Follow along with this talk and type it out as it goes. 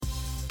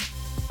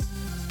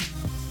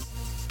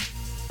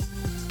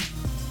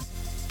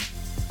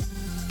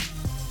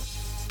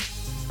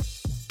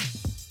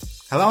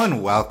Hello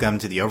and welcome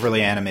to the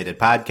Overly Animated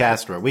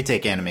Podcast, where we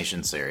take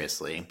animation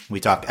seriously. We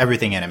talk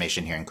everything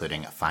animation here,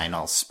 including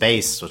Final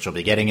Space, which we'll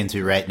be getting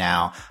into right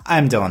now.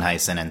 I'm Dylan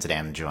Heisen, and today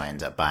I'm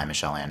joined by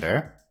Michelle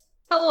Ander.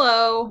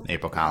 Hello.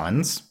 April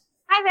Collins.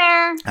 Hi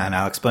there. And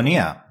Alex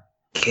Bonilla.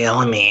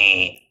 Kill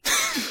me.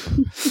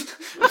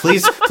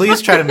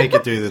 Please try to make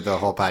it through the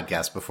whole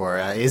podcast before.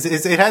 It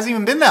hasn't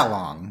even been that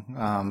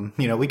long.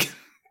 We can...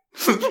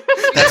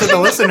 That's what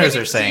the listeners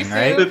are saying,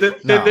 right?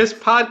 This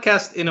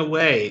podcast, in a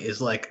way, is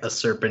like a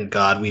serpent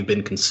god we've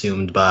been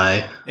consumed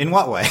by. In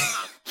what way?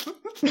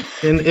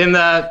 In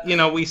that,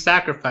 we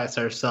sacrifice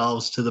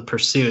ourselves to the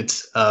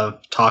pursuit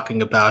of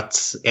talking about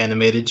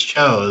animated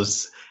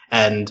shows,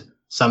 and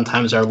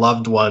sometimes our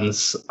loved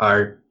ones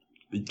are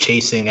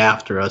chasing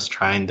after us,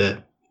 trying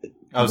to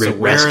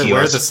rescue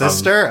we're us the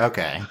sister?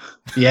 Okay.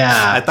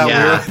 Yeah, I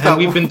thought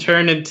we've been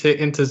turned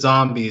into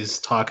zombies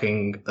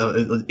talking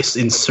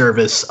in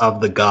service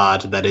of the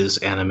god that is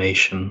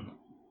animation.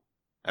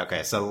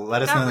 Okay, so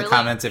let us know in the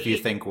comments if you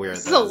think we're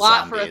this the is a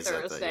lot zombies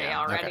for a Thursday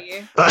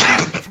already.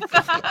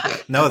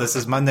 Okay. No, this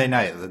is Monday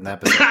night. The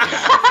episode.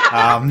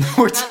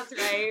 That's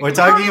right. We're I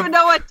talking. don't even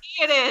know what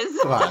day it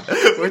is. Come on.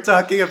 We're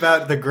talking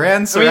about the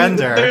Grand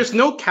Surrender. There's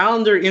no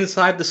calendar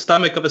inside the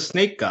stomach of a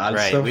snake god,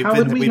 right? So we've how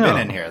would we know? been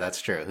in here.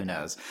 That's true. Who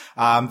knows?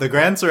 The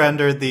Grand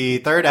Surrender, the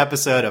third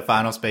episode of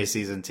Final Space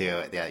Season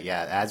 2.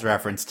 Yeah. As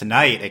referenced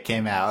tonight, it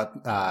came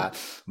out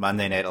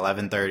Monday night,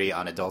 11:30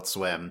 on Adult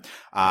Swim.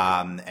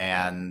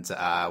 And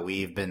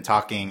we've been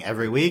talking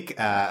every week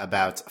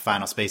about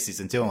Final Space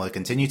Season 2, and we'll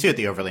continue to at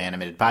the Overly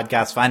Animated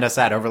Podcast. Find us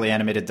at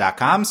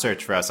overlyanimated.com.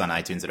 Search for us on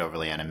iTunes at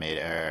Overly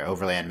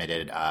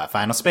Animated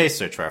Final Space.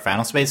 Search for our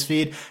Final Space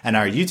feed. And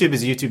our YouTube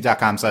is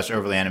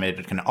youtube.com/overlyanimated.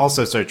 You can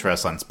also search for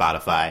us on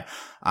Spotify.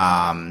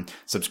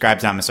 Subscribe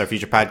to Not Miss Our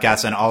Future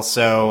Podcast, and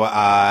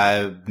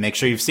also make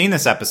sure you've seen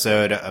this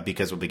episode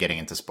because we'll be getting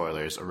into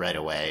spoilers right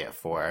away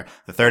for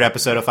the third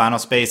episode of Final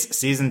Space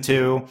Season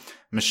 2.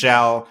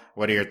 Michelle,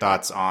 what are your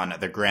thoughts on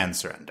the Grand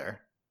Surrender?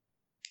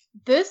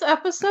 This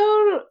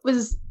episode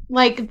was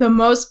like the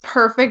most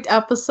perfect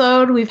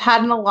episode we've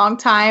had in a long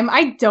time.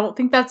 I don't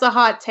think that's a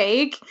hot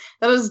take.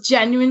 That was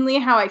genuinely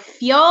how I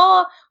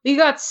feel. We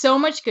got so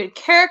much good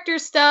character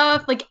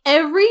stuff. Like,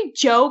 every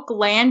joke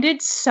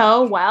landed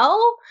so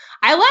well.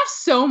 I laughed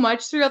so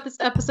much throughout this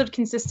episode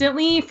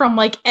consistently from,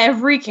 like,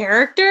 every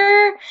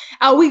character.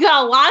 We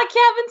got a lot of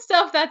Kevin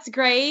stuff. That's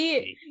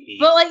great.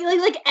 But,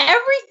 like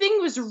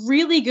everything was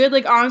really good.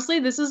 Like, honestly,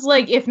 this is,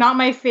 like, if not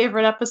my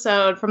favorite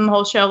episode from the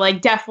whole show,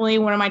 like, definitely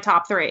one of my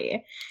top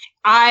 3.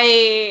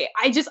 I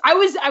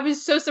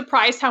was so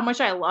surprised how much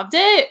I loved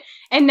it.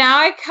 And now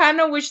I kind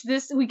of wish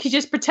we could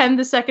just pretend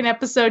the second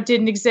episode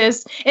didn't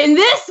exist. And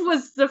this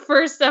was the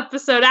first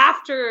episode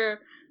after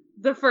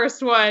the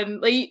first one.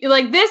 Like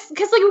this,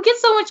 because like we get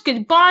so much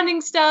good bonding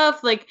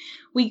stuff. Like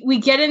we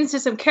get into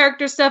some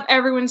character stuff.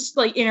 Everyone's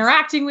like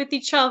interacting with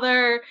each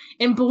other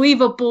in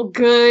believable,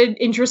 good,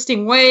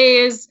 interesting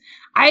ways.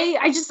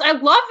 I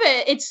love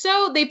it. It's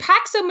so, they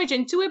pack so much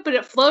into it, but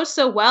it flows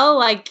so well.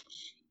 Like,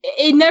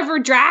 it never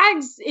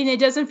drags and it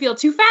doesn't feel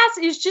too fast.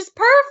 It's just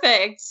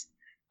perfect.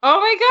 Oh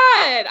my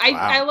god. Wow.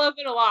 I love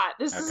it a lot.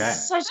 This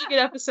is such a good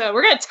episode.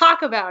 We're going to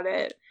talk about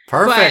it.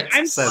 Perfect, but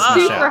I'm says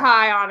super Michelle.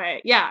 high on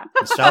it. Yeah.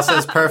 Michelle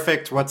says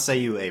perfect. What say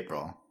you,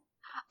 April?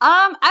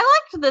 I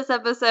liked this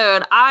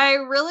episode. I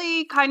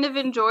really kind of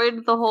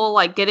enjoyed the whole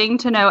like getting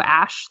to know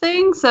Ash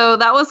thing. So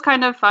that was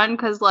kind of fun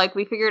because like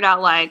we figured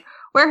out like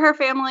where her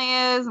family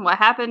is and what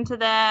happened to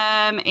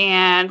them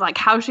and like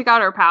how she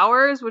got her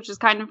powers, which is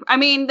kind of, I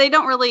mean, they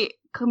don't really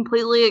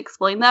completely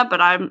explain that,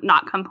 but I'm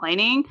not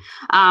complaining.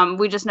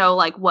 We just know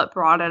like what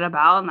brought it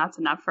about, and that's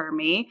enough for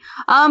me.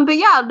 But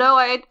yeah, no,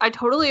 I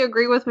totally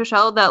agree with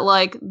Michelle that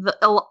like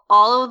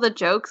all of the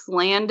jokes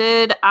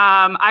landed.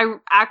 I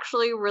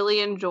actually really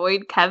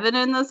enjoyed Kevin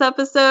in this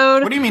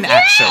episode. What do you mean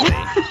actually?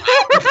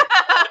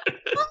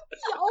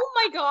 Oh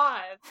my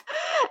god.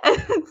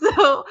 And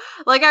so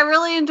like I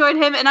really enjoyed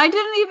him, and I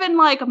didn't even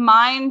like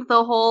mind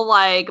the whole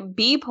like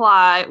B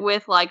plot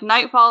with like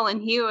Nightfall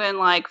and Hugh and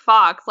like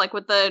Fox, like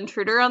with the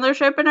intruder on their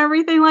ship and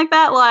everything like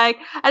that. Like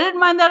I didn't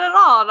mind that at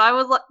all, and I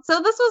was like, so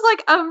this was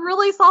like a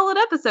really solid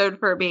episode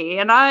for me,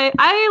 and I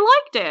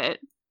liked it.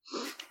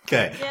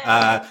 Okay.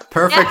 Yeah.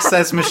 Perfect,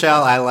 says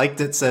Michelle. I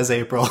liked it, says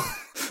April.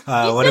 You said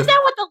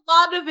that with a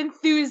lot of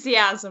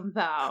enthusiasm,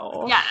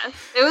 though. Yes,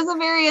 it was a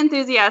very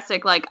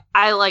enthusiastic, like,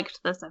 I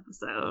liked this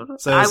episode.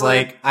 So it's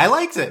like, I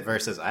liked it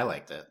versus I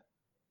liked it.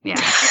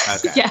 Yeah.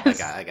 Okay.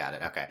 Yes. I got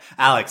it. Okay.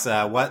 Alex,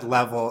 what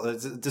level,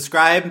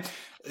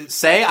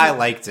 say I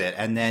liked it,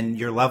 and then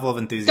your level of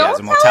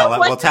enthusiasm will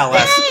tell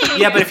us.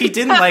 Yeah, but if he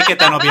didn't like it,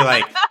 then I'll be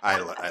like,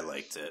 I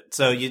liked it.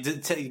 So you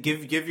did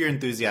give your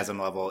enthusiasm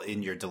level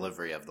in your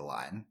delivery of the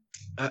line.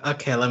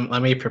 Okay,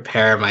 let me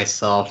prepare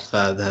myself.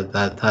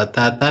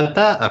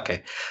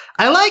 Okay,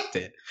 I liked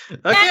it.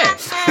 Okay.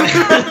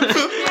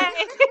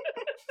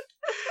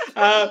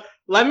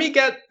 let me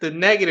get the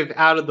negative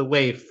out of the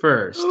way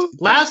first.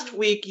 Last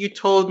week, you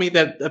told me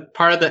that a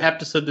part of the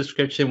episode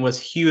description was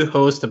Hugh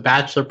hosts a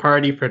bachelor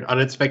party for an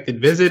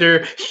unexpected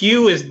visitor.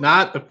 Hugh is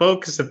not the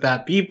focus of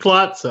that B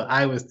plot, so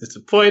I was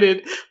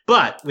disappointed.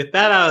 But with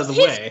that out of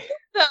the way...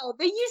 Though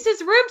they use his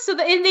room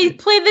and they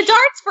play the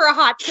darts for a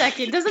hot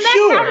second. Doesn't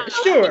that count?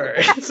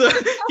 Sure. So And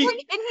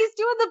he's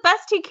doing the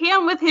best he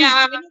can with his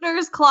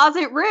janitor's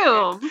closet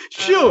room.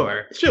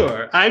 Sure.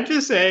 I'm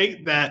just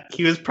saying that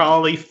he was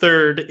probably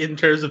third in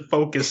terms of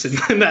focus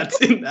in that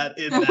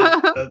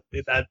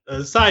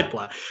side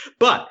plot.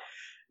 But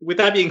with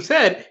that being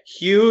said,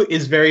 Hugh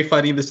is very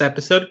funny in this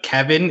episode.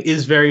 Kevin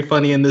is very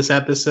funny in this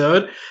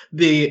episode.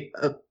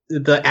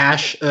 The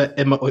Ash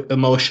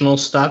emotional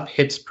stuff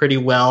hits pretty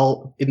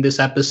well in this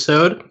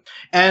episode,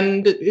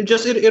 and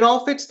it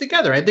all fits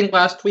together. I think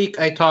last week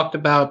I talked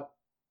about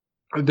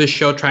the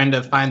show trying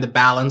to find the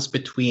balance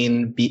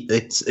between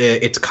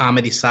its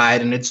comedy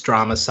side and its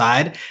drama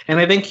side, and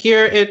I think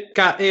here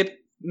it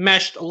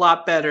meshed a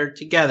lot better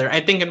together. I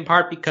think in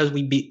part because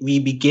we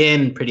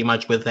begin pretty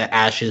much with the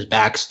Ash's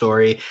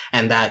backstory,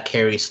 and that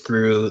carries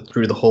through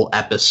the whole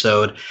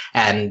episode,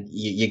 and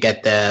you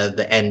get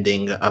the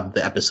ending of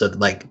the episode,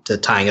 like to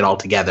tying it all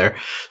together.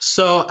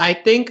 So I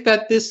think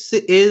that this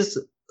is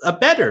a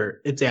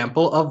better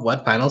example of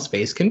what Final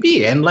Space can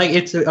be, and like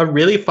it's a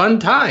really fun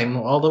time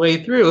all the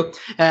way through.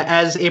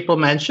 As April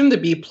mentioned, the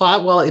B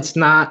plot, well, it's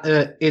not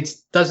it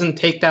doesn't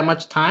take that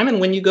much time,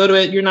 and when you go to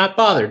it, you're not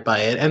bothered by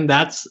it, and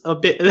that's a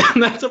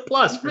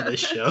plus for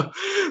this show.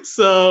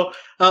 So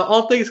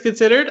all things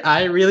considered,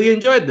 I really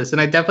enjoyed this,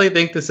 and I definitely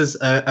think this is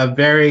a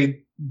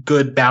very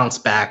good bounce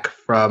back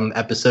from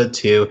episode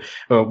 2.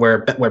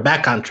 We're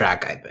back on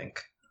track, I think.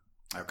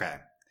 Okay.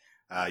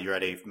 You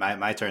ready?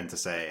 My turn to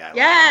say.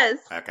 Yes.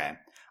 Okay.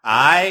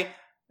 I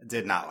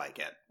did not like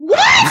it. What?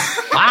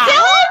 Wow.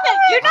 Dylan,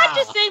 you're not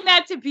just saying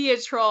that to be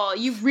a troll.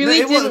 You really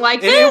didn't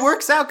like this? It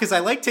works out because I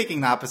like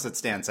taking the opposite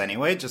stance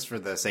anyway, just for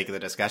the sake of the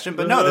discussion.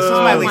 But no, this is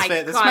my least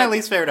favorite. This is my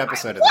least favorite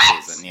episode of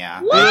the season.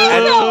 Yeah. What?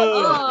 Yeah.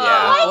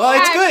 Oh, Well,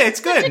 it's good.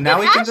 It's such a good. Now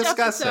we good can Ash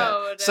discuss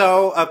episode. it.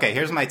 So, okay,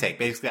 here's my take.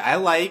 Basically, I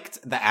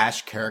liked the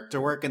Ash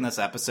character work in this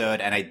episode,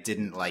 and I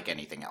didn't like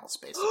anything else.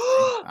 Basically,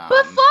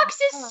 but Fox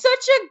is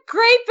such a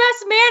great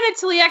best man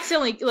until he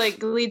accidentally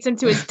leads him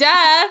to his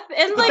death,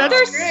 and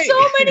there's great.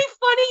 so many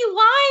funny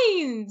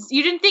lines.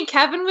 You didn't think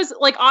Kevin was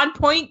on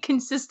point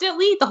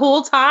consistently the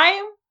whole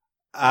time?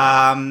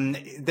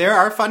 There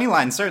are funny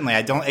lines, certainly.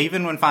 I don't,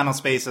 even when Final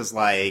Space is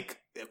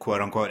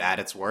quote unquote at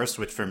its worst,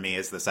 which for me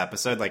is this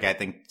episode, I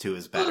think 2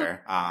 is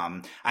better.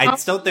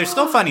 There's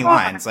still funny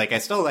lines. I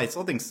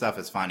still think stuff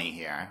is funny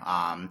here.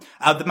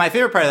 My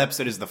favorite part of the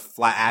episode is the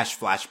Ash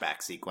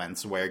flashback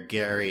sequence where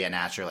Gary and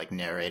Ash are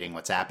narrating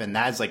what's happened.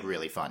 That is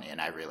really funny,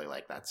 and I really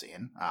like that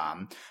scene.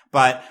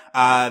 But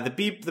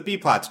the B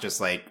plot's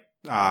just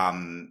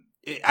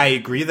I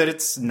agree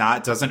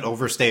that doesn't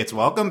overstay its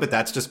welcome, but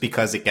that's just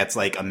because it gets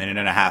a minute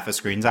and a half of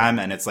screen time,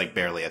 and it's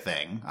barely a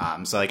thing.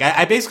 So I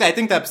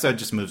think the episode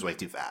just moves way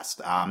too fast.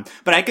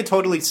 But I could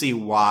totally see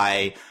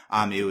why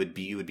you would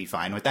be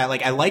fine with that.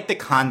 I like the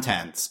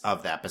contents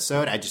of the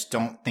episode. I just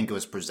don't think it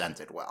was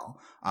presented well.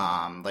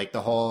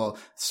 The whole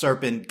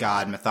serpent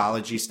god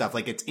mythology stuff,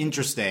 it's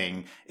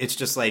interesting. It's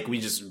just we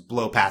just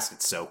blow past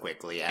it so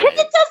quickly. And it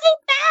doesn't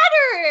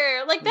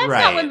matter. That's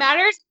right. not what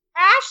matters.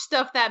 Ash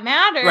stuff that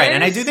matters. Right,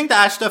 and I do think the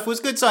Ash stuff was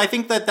good, so I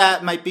think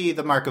that might be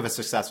the mark of a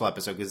successful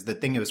episode, because the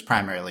thing it was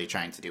primarily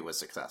trying to do was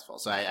successful,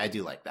 so I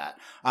do like that.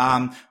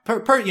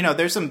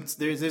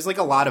 There's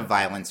a lot of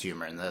violence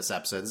humor in this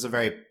episode. This is a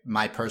very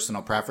my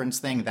personal preference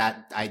thing,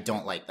 that I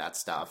don't like that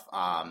stuff.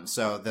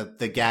 So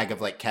the gag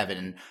of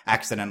Kevin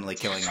accidentally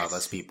killing all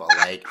those people,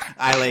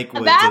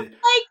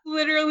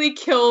 literally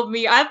killed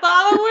me. I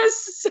thought it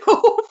was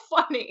so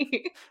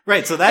funny.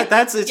 Right, so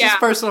that's just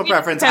personal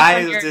preference.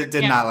 I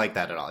did not like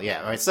that at all.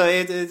 Yeah, right. So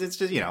it's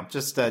just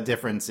just a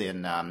difference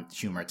in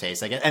humor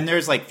taste, I guess. And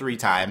there's 3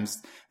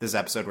 times this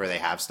episode where they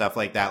have stuff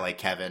like that,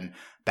 Kevin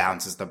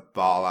bounces the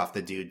ball off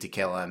the dude to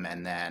kill him,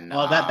 and then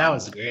that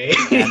was great.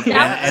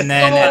 and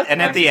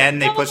then at the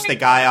end they push the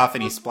guy off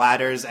and he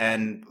splatters,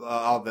 and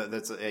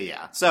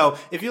yeah. So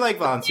if you like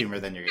violence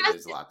humor, then you're gonna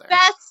lose a lot there.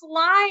 Best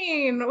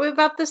line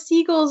about the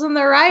seagulls and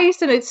the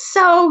rice, and it's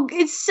so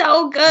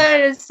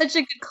good. It's such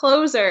a good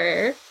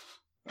closer.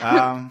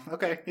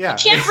 Okay, yeah. You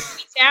can't bring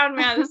me down,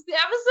 man. This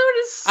episode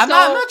is so... I'm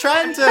not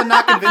trying to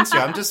not convince you.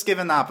 I'm just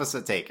giving the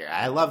opposite take here.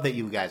 I love that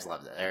you guys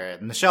loved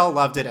it. Michelle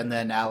loved it, and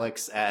then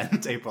Alex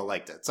and April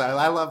liked it. So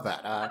I love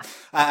that.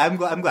 I'm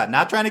glad.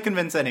 Not trying to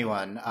convince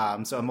anyone.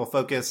 So I'm gonna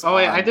focus. Oh,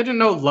 wait, I didn't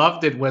know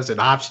loved it was an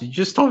option. You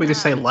just told me to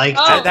say liked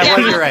it.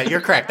 You're right.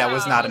 You're correct. That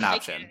was not an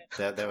option.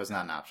 That was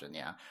not an option.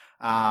 Yeah.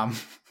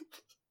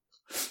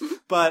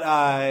 But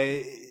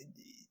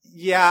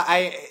yeah,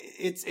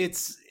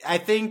 I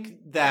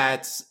think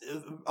that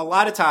a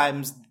lot of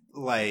times,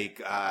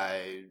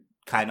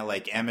 kind of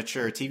like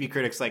amateur TV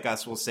critics like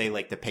us will say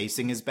like the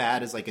pacing is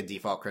bad is like a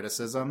default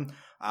criticism.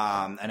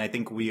 And I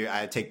think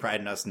I take pride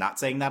in us not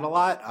saying that a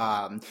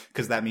lot,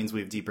 because that means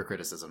we have deeper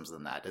criticisms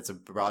than that. It's a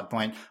broad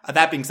point.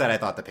 That being said, I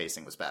thought the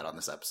pacing was bad on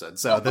this episode.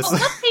 So this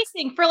what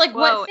pacing for like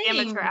Whoa, what things?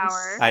 amateur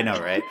hour. I know,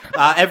 right?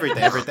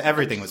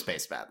 Everything was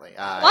paced badly.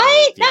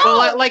 What? Yeah.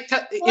 No.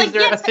 Well, is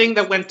there a thing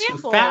that went too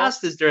example.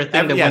 fast? Is there a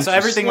thing that Yeah, went so too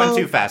everything slow? went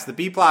too fast. The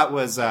B plot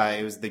was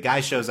it was the guy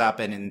shows up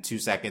and in 2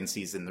 seconds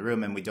he's in the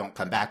room and we don't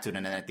come back to it,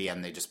 and then at the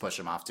end they just push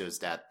him off to his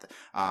death.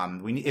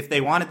 If they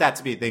wanted that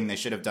to be a thing, they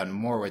should have done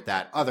more with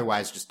that.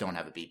 Otherwise, just don't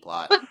have a B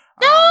plot. But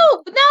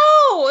no,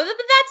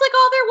 that's like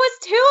all there was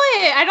to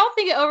it. I don't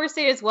think it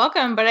overstayed its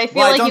welcome, but I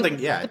feel Well, like I don't it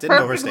think, yeah, was it the didn't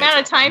perfect overstay amount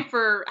of its welcome. time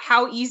for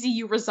how easy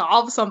you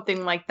resolve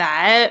something like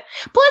that.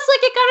 Plus, like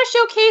it got to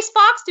showcase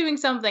Fox doing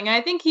something.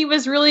 I think he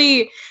was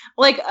really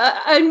like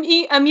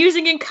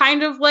amusing and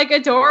kind of like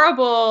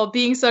adorable,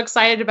 being so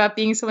excited about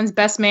being someone's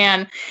best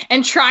man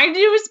and trying to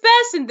do his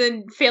best and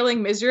then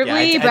failing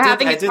miserably, but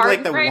having I his did heart like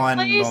in the the right one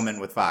place.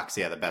 moment with Fox.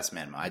 Yeah, the best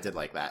man. I did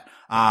like that.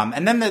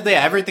 And then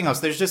everything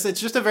else. It's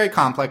just a very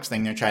complex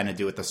thing they're trying to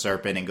do with the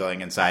serpent and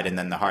going inside, and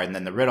then the heart, and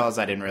then the riddles.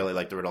 I didn't really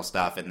like the riddle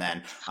stuff, and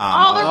then The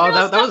Oh, riddle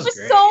that stuff was was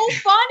great. so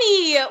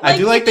funny. I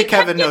do like they that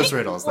Kevin kept knows getting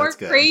riddles. more That's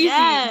good. Crazy.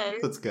 Yes.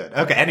 That's good.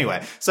 Okay.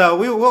 Anyway, so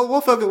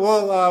we'll focus.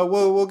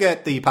 We'll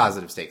get the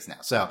positive stakes now.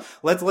 So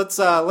let's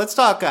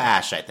talk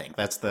Ash. I think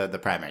that's the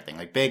primary thing.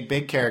 Like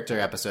big character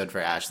episode for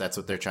Ash. That's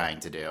what they're trying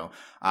to do.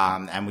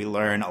 And we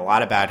learn a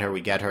lot about her.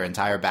 We get her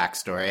entire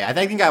backstory. I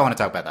think I want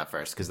to talk about that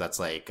first because that's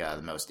like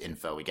the most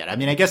info we get. I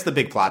mean, I guess the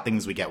big plot thing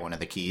is we get one of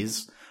the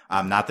keys.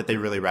 Not that they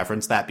really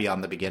reference that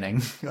beyond the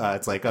beginning.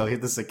 It's like, oh,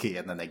 this is a key,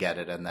 and then they get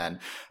it, and then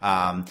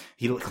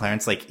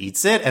Clarence like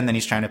eats it, and then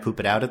he's trying to poop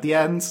it out at the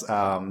end.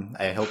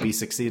 I hope he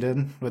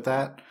succeeded with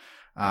that.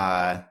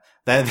 I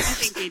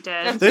think he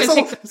did.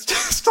 There's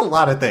just a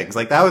lot of things.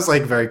 Like that was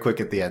like very quick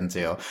at the end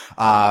too.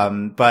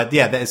 But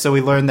yeah, so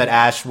we learned that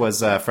Ash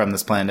was from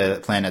this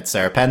planet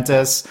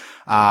Serpentis.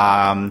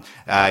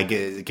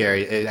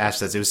 Gary, Ash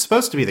says it was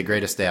supposed to be the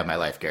greatest day of my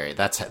life, Gary.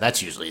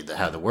 That's usually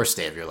how the worst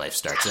day of your life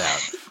starts out.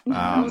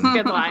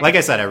 Good line. Like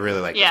I said, I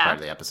really like this part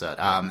of the episode.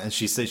 And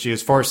she said she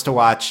was forced to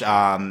watch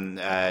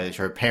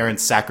her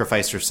parents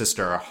sacrifice her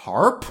sister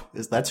Harp.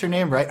 That's her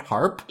name, right?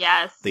 Harp.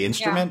 Yes. The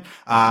instrument.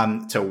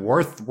 To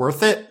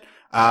worth it.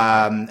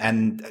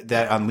 And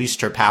that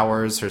unleashed her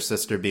powers, her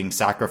sister being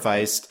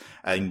sacrificed.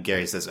 And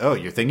Gary says, "Oh,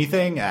 your thingy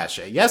thing?" Ash,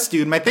 "Yes,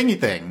 dude, my thingy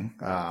thing."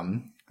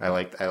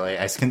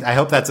 I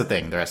hope that's a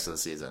thing the rest of the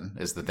season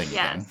is the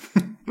thingy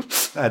thing.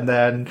 And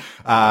then,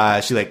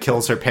 she like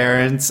kills her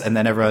parents, and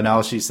then everyone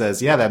else, she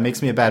says, "Yeah, that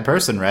makes me a bad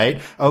person,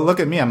 right? Oh, look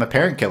at me. I'm a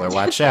parent killer.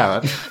 Watch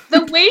out."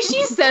 The way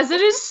she says it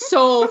is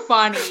so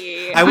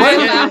funny. I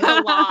laughed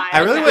a lot. I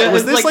really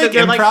was this like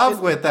they're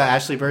improv with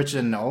Ashley Birch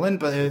and Nolan,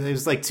 but it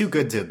was like too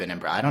good to have been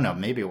improv. I don't know.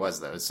 Maybe it was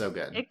though. It was so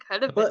good. It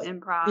could have been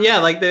improv. Yeah,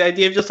 like the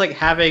idea of just like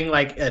having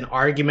like an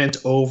argument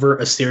over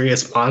a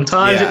serious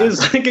montage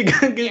is like a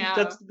good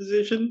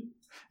juxtaposition.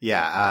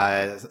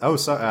 Yeah.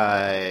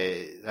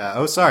 Sorry.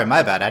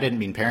 My bad. I didn't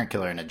mean parent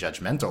killer in a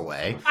judgmental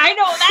way. I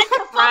know that's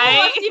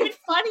Right? It's even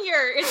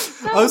funnier.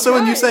 It's So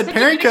when you good. said Such a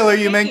parent good killer,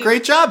 you meant exchange.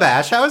 great job,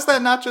 Ash. How is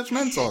that not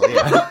judgmental?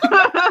 Yeah.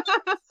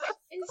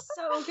 It's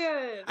so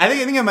good. I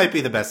think it might be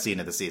the best scene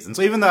of the season.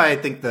 So even though I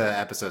think the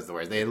episode's the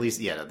worst, they at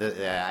least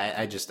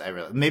I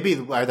really maybe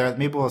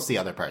we'll see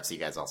other parts that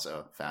you guys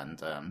also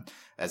found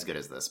as good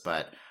as this.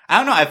 But I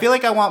don't know. I feel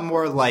like I want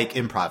more like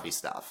improv-y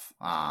stuff.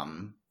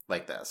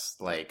 Like this.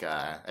 Like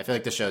I feel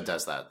like the show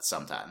does that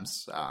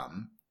sometimes.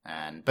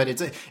 But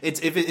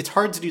it's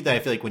hard to do that. I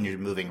feel like when you're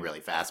moving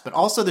really fast, but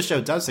also the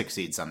show does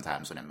succeed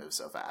sometimes when it moves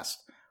so fast.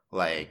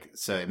 Like,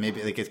 so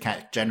maybe like it's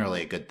kind of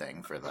generally a good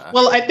thing for the.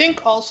 Well, I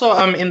think also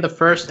in the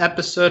first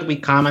episode we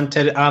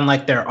commented on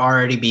like there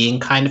already being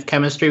kind of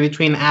chemistry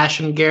between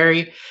Ash and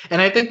Gary,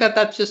 and I think that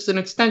that's just an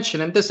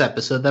extension in this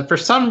episode that for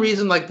some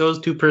reason like those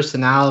two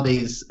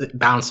personalities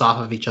bounce off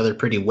of each other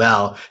pretty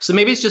well. So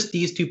maybe it's just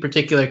these two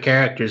particular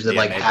characters that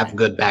maybe. have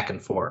good back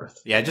and forth.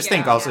 Yeah, I just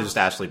think also just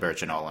Ashley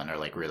Birch and Olin are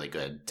like really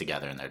good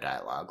together in their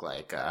dialogue.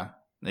 Like,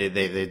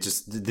 they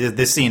just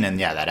this scene and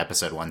that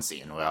episode 1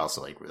 scene were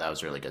also like that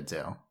was really good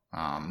too.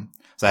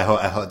 So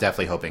I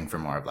definitely hoping for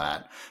more of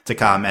that to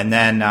come. And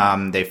then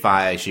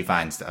she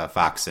finds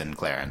Fox and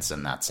Clarence,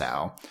 and that's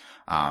how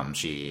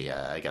she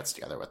gets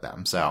together with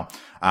them. So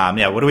what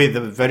do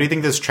you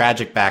think this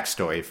tragic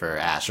backstory for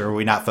Ash, or are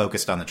we not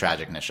focused on the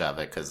tragicness of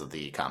it because of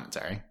the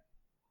commentary?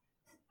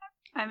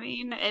 I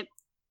mean, it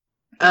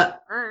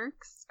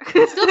works.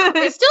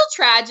 It's still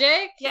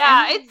tragic.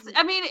 Yeah,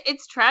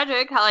 it's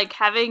tragic how like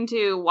having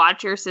to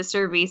watch your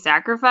sister be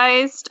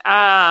sacrificed.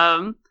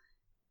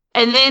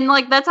 And then,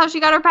 like, that's how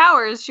she got her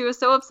powers. She was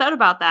so upset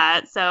about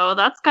that. So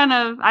that's kind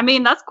of,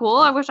 that's cool.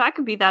 I wish I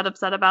could be that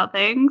upset about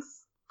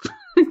things.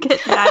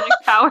 Get magic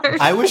powers.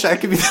 I wish I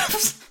could be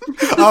that.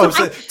 Oh,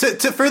 so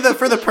for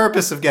the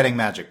purpose of getting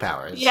magic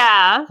powers.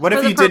 Yeah. What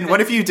if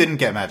you didn't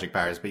get magic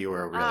powers, but you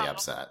were really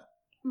upset?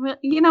 Well,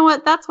 you know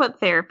what? That's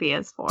what therapy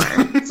is for.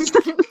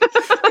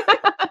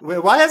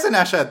 Wait, why hasn't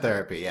Ash had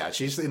therapy? Yeah,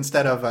 she's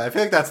instead of. I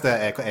feel like that's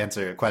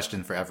the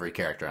question for every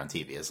character on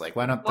TV. Is like,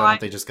 why don't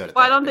they just go to?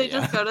 Why therapy? don't they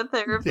just go to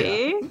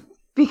therapy?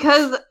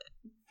 Because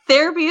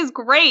therapy is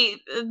great.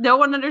 No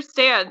one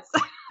understands.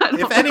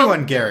 If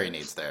anyone, Gary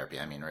needs therapy.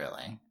 I mean,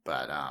 really.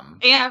 But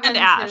and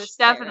Ash,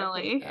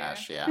 definitely.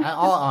 Ash, yeah.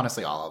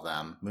 Honestly, all of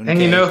them.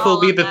 And you know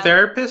who'll be the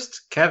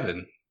therapist?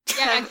 Kevin.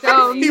 Yeah, exactly.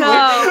 Oh,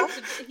 no.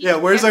 Yeah,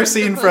 where's our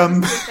scene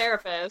from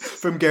therapist?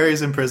 From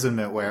Gary's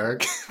imprisonment where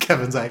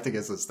Kevin's acting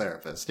as his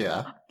therapist?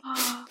 Yeah,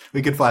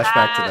 we could flash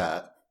back to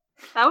that.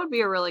 That would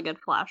be a really good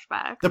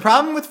flashback. The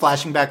problem with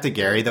flashing back to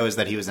Gary though is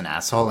that he was an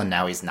asshole and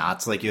now he's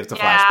not. So like you have to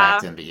flash back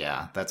to him. But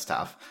yeah, that's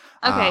tough.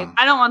 Okay,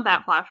 I don't want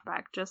that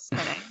flashback. Just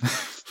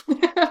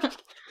kidding.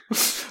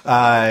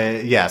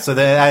 Yeah. So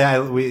I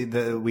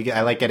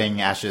like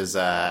getting Ash's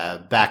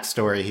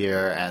backstory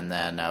here, and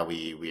then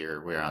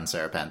we're on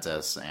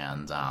Serpentis,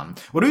 and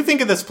what do we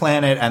think of this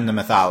planet and the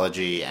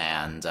mythology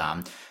and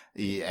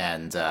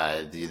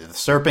the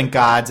serpent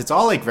gods? It's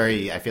all like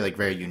I feel like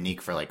very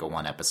unique for like a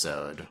one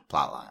episode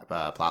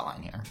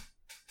plotline here.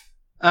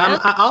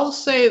 I'll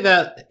say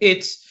that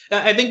it's.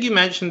 I think you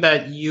mentioned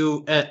that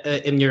you,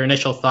 in your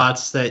initial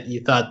thoughts, that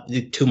you thought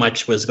too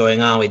much was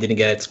going on. We didn't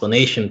get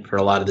explanation for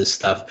a lot of this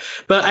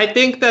stuff. But I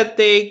think that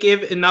they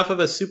give enough of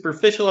a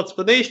superficial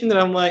explanation that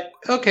I'm like,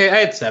 okay,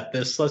 I accept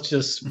this. Let's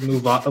just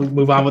move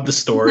on with the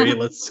story.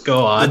 Let's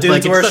go on. The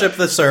dudes worship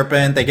the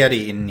serpent. They get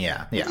eaten.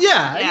 Yeah.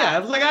 I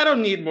was like, I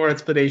don't need more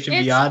explanation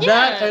beyond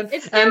that.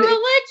 It's their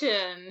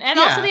religion. And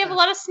also they have a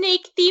lot of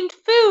snake-themed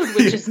food,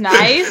 which is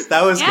nice.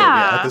 That was good.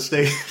 Yeah, the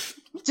snake.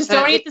 Just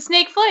don't eat the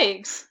snake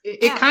flakes.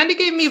 It kind of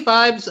gave me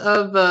vibes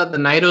of the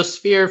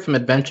Nightosphere from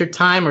Adventure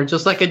Time, or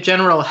just like a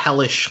general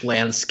hellish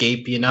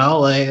landscape, you know?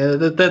 Like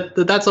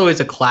that's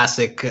always a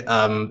classic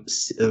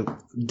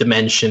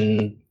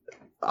dimension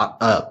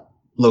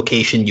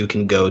location you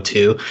can go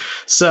to.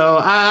 So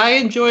I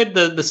enjoyed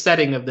the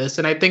setting of this,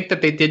 and I think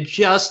that they did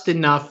just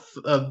enough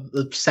of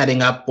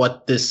setting up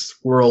what this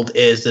world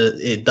is.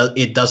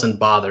 It doesn't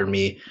bother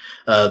me.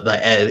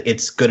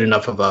 It's good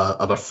enough of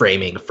a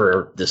framing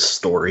for this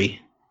story.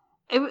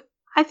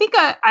 I think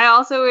I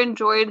also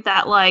enjoyed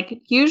that,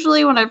 like,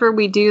 usually whenever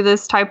we do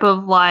this type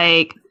of,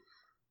 like,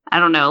 I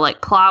don't know,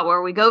 like, plot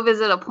where we go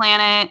visit a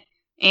planet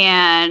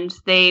and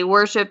they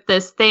worship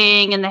this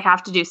thing and they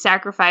have to do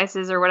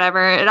sacrifices or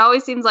whatever, it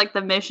always seems like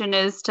the mission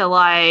is to,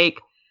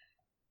 like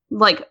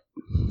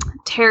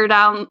tear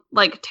down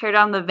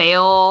the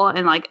veil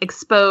and like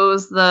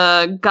expose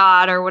the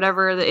god or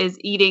whatever is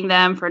eating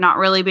them for not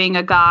really being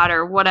a god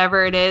or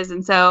whatever it is.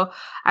 And so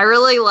I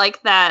really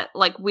like that,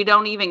 like, we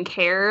don't even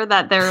care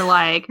that they're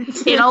like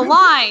in a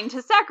line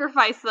to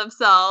sacrifice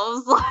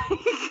themselves.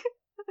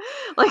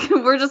 Like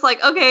we're just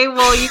like, okay,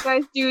 well, you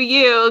guys do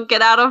you,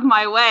 get out of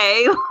my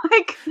way.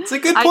 Like, it's a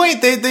good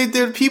point.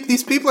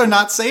 These people are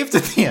not saved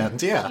at the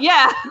end.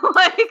 Yeah,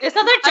 like it's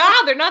not their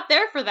job. They're not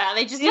there for that.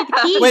 They just need the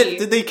key. Wait,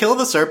 did they kill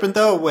the serpent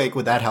though? Wait,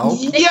 would that help?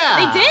 They did.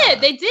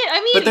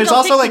 I mean, but there's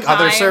also like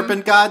other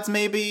serpent gods,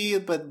 maybe.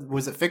 But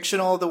was it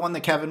fictional? The one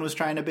that Kevin was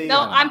trying to be?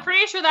 No, I'm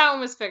pretty sure that one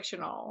was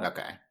fictional.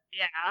 Okay.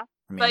 Yeah,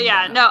 but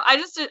yeah, no, I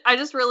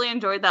just really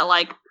enjoyed that.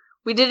 Like,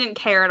 we didn't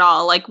care at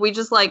all. Like, we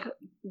just like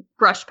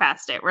brushed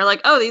past it. We're like,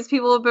 oh, these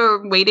people have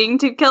been waiting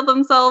to kill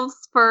themselves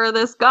for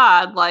this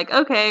god. Like,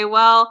 okay,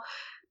 well,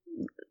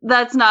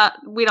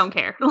 we don't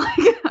care. Like,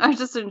 I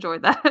just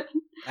enjoyed that.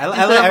 I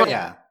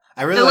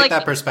really like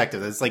that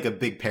perspective. It's like a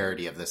big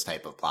parody of this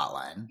type of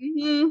plotline.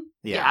 Mm-hmm.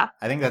 Yeah,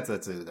 I think that's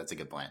a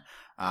good point.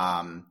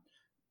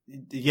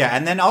 Yeah,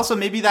 and then also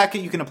maybe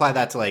you can apply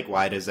that to like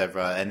why does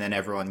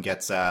everyone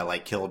gets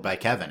like killed by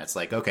Kevin. It's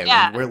like, okay,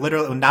 we're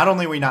literally not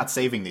only are we not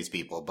saving these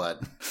people,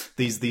 but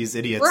these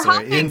idiots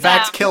in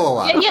fact kill a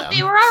lot of them. Yeah,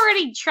 they were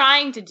already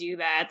trying to do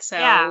that,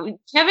 so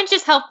Kevin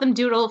just helped them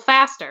do it a little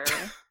faster.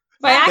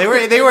 They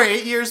were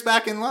 8 years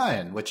back in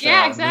line, which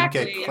didn't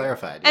get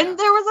clarified. And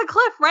there was a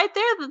cliff right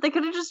there that they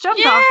could have just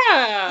jumped off.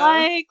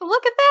 Like,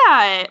 look at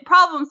that,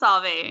 problem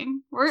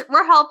solving.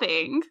 We're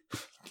helping.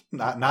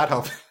 Not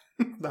helping.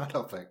 Not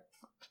helping.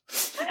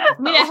 I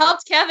mean, it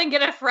helped Kevin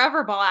get a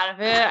forever ball out of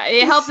it.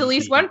 It helped at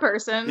least one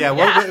person. Yeah,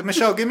 well,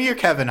 Michelle, give me your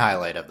Kevin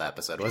highlight of the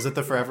episode. Was it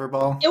the forever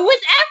ball? It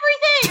was everything.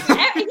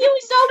 He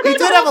was so good. He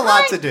did have a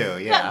lot to do,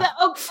 yeah.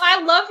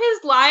 I love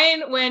his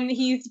line when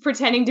he's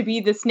pretending to be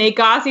the snake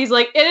goddess. He's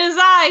like, "It is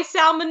I,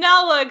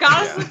 Salmonella,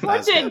 goddess of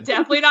fortune.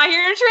 Definitely not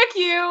here to trick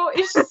you."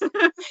 It's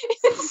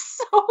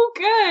so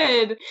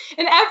good.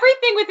 And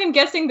everything with him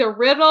guessing the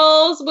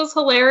riddles was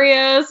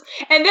hilarious.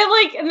 And then,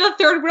 like, in the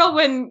third riddle,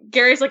 when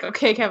Gary's like,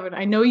 "Okay, Kevin,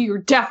 I know you're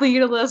definitely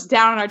going to let us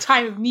down in our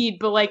time of need,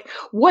 but, like,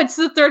 what's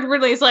the third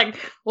riddle?" He's like,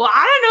 "Well,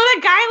 I don't know.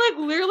 That guy, like,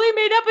 literally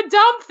made up a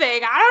dumb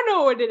thing. I don't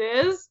know what it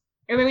is."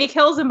 And then he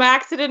kills him by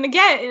accident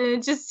again. And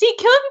it just, killing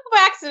people by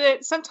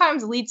accident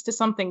sometimes leads to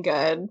something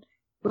good.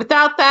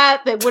 Without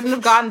that, they wouldn't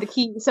have gotten the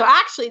key. So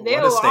actually, they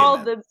owe all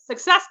the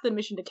success of the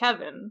mission to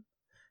Kevin.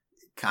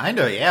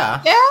 Kinda,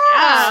 yeah.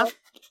 Yeah.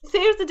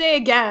 Saves the day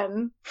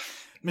again.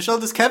 Michelle,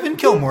 does Kevin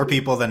kill more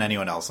people than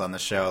anyone else on the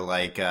show?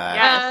 Like,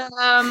 Well,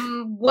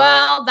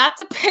 that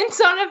depends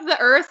on if the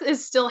Earth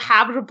is still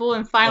habitable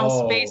in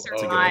final space or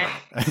not.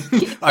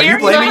 Are you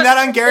blaming that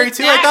on Gary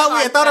too?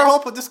 I thought our whole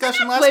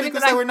discussion last week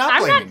was that we're not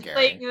blaming Gary.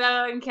 I'm not blaming that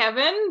on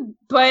Kevin,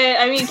 but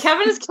I mean,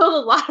 Kevin has killed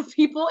a lot of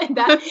people in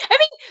that. I mean,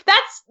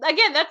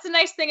 that's the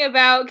nice thing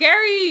about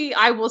Gary.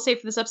 I will say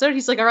for this episode,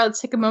 he's like, all right, let's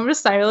take a moment of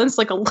silence.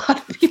 Like, a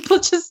lot of people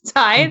just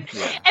died, and that's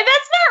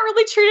not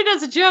really treated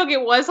as a joke.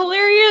 It was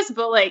hilarious,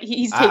 but like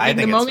he's taking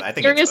the moment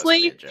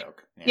seriously. It's a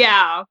joke.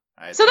 Yeah.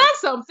 So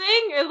that's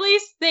something. At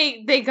least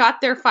they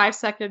got their 5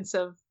 seconds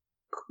of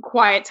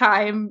quiet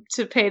time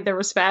to pay their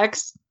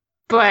respects.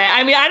 But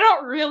I mean, I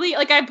don't really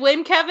I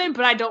blame Kevin,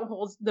 but I don't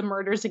hold the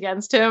murders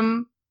against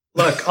him.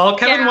 Look, all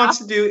Kevin wants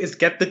to do is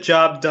get the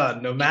job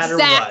done, no matter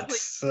what.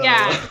 So.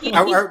 Yeah, he's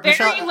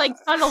very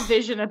tunnel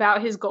vision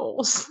about his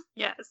goals.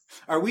 Yes.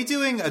 Are we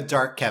doing a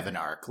dark Kevin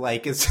arc?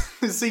 Like, is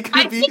he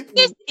going to be? I think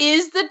this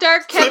is the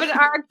dark Kevin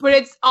arc, but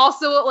it's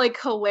also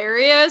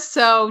hilarious.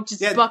 So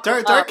just buckle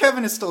up. Dark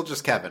Kevin is still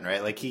just Kevin,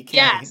 right? Like he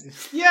can't.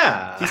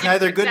 Yes. He's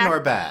neither good nor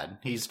bad.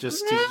 He's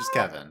just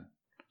Kevin.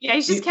 Yeah,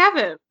 he's just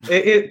Kevin.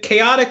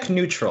 Chaotic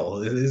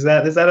neutral. Is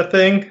that a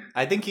thing?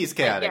 I think he's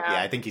chaotic.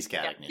 Yeah, I think he's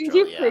chaotic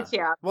neutral.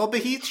 Yeah. Well, but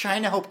he's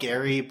trying to help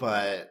Gary,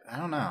 but I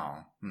don't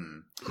know.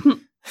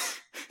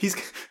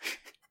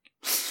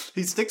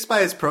 He sticks by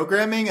his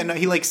programming, and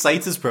he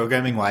cites his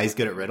programming why he's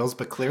good at riddles,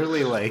 but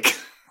clearly I think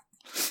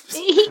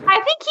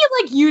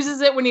he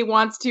uses it when he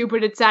wants to,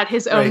 but it's at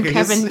his own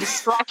Kevin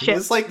distraction.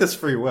 It's like this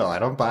free will. I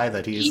don't buy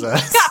that he's got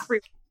free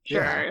will.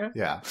 Sure.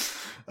 Yeah.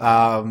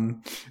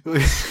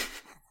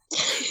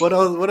 What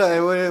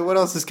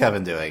else is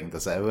Kevin doing?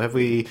 Have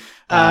we?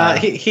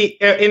 He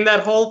in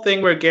that whole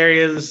thing where Gary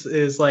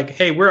is like,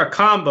 "Hey, we're a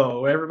combo,"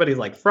 where everybody's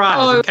like fries.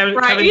 Oh, Kevin,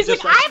 right. Kevin's he's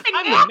just I'm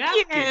a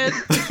napkin.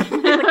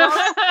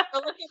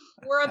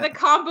 We're the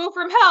combo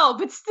from hell,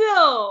 but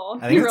still.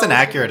 I think it's an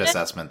accurate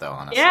assessment, though.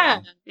 Honestly. Yeah.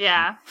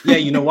 Yeah.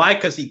 You know why?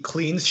 Because he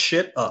cleans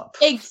shit up.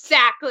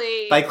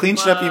 Exactly. By clean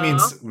shit up, you mean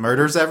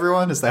murders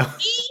everyone? Is that?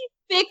 He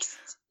fixed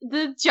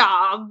the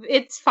job.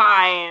 It's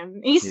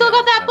fine. He still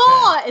got that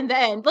ball in the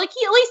end. At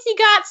least he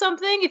got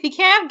something. If he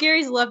can't have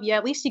Gary's love yet,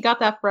 at least he got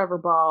that forever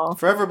ball.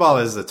 Forever ball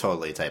is the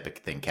totally type of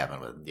thing Kevin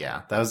would.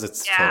 Yeah, that was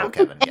its total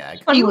Kevin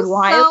gag. He was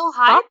so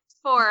hyped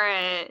for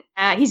it.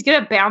 He's good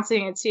at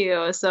bouncing it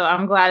too, so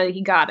I'm glad that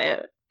he got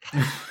it.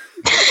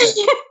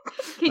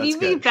 Can you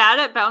be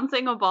bad at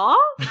bouncing a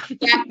ball?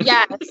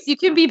 Yes, you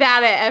can be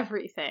bad at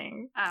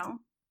everything. Oh.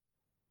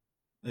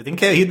 I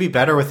think he'd be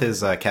better with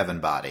his Kevin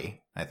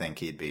body. I think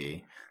he'd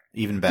be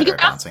even better at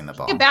bouncing the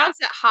ball. He could bounce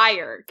it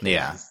higher.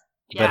 Yeah.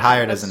 But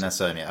higher doesn't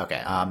necessarily mean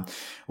okay.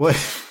 What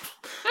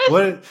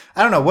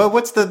I don't know.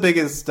 What's the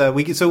biggest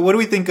so what do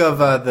we think of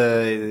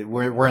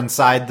we're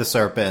inside the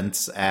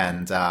serpent,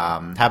 and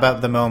how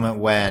about the moment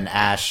when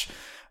Ash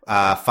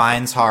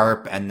finds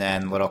Harp, and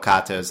then little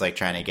Kato is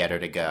trying to get her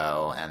to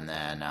go, and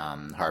then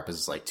Harp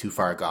is too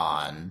far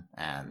gone,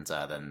 and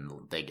then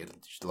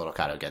little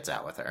Kato gets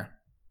out with her.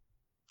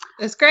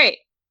 It's great.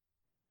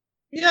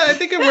 Yeah, I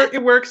think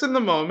it works in the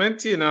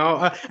moment.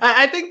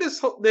 I think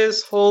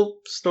this whole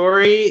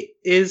story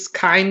is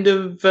kind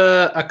of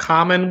a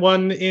common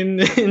one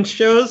in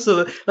shows.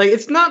 So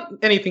it's not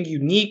anything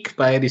unique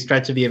by any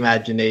stretch of the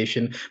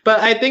imagination.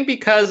 But I think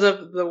because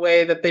of the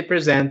way that they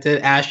present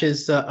it, Ash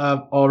is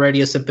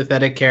already a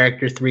sympathetic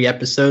character 3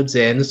 episodes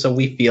in, so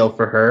we feel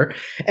for her.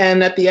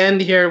 And at the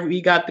end here,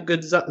 we got the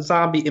good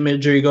zombie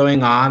imagery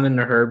going on and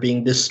her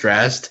being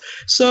distressed.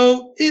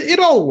 So it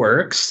all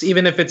works,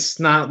 even if it's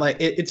not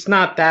it's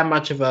not that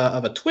much of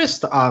a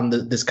twist on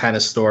this kind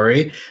of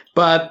story,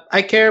 but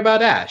I care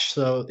about Ash,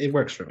 so it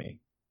works for me.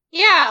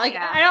 Yeah,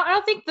 I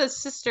don't think the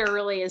sister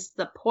really is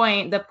the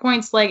point. The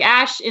point's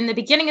Ash in the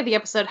beginning of the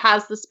episode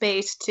has the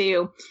space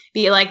to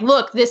be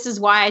look, this is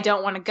why I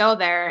don't want to go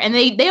there, and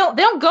they don't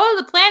go to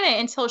the planet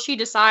until she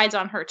decides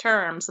on her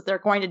terms that they're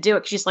going to do it.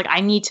 'Cause she's I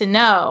need to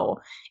know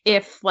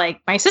if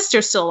my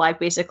sister's still alive,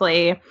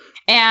 basically.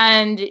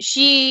 And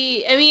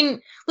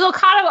little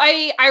Kato,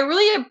 I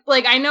really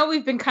I know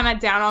we've been kind of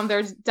down on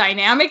their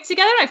dynamic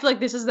together. I feel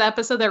this is the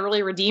episode that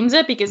really redeems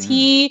it, because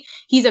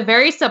he's a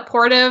very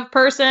supportive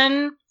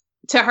person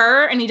to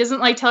her, and he doesn't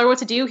tell her what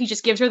to do. He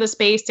just gives her the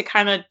space to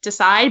kind of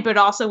decide, but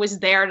also is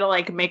there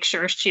to make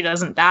sure she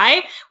doesn't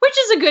die, which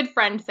is a good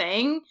friend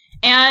thing.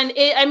 And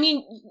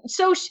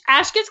so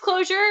Ash gets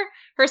closure.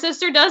 Her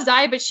sister does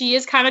die, but she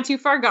is kind of too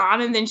far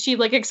gone, and then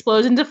she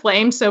explodes into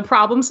flames. So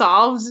problem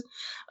solved.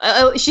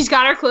 She's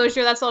got her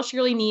closure. That's all she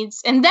really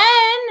needs. And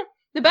then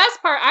the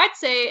best part, I'd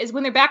say, is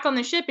when they're back on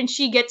the ship and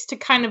she gets to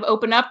kind of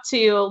open up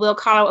to Lil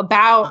Kato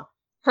about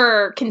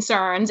her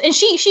concerns, and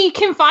she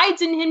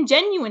confides in him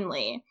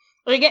genuinely.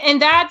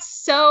 And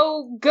that's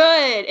so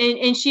good.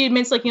 And she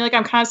admits, I'm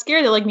kind of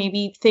scared that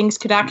maybe things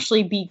could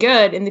actually be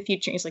good in the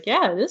future. And he's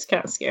yeah, it is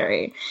kind of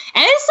scary. And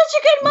it's such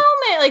a good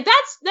moment.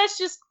 That's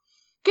just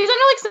Because I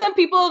know, like, some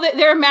people that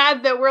they're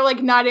mad that we're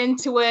like not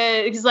into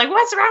it. It's like,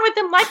 what's wrong with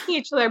them liking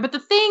each other? But the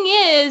thing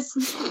is,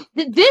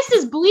 this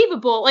is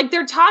believable. Like,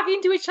 they're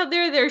talking to each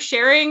other, they're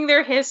sharing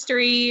their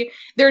history,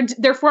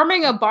 they're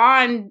forming a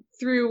bond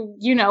through,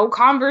 you know,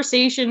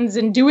 conversations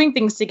and doing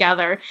things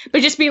together.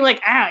 But just being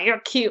like, you're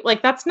cute.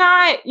 Like, that's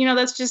not, you know,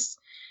 that's just.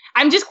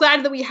 I'm just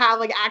glad that we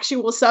have like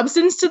actual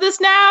substance to this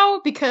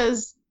now,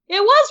 because it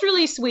was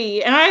really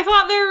sweet, and I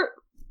thought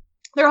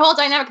their whole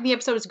dynamic in the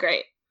episode was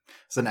great.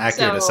 It's an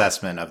accurate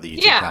assessment of the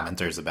YouTube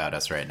commenters about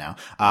us right now.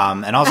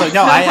 And also,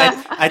 no, I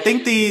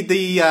think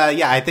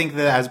I think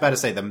I was about to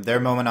say their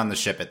moment on the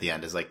ship at the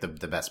end is like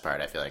the best part,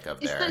 I feel like, of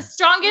it's the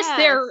strongest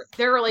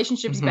their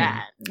relationship's been.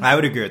 I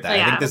would agree with that.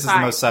 I think this is the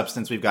most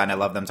substance we've gotten. I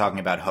love them talking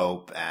about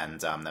hope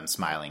and them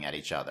smiling at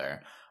each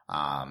other.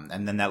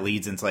 And then that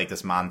leads into like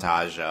this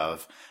montage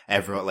of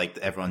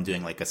everyone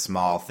doing like a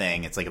small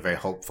thing. It's like a very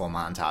hopeful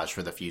montage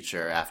for the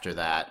future after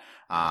that.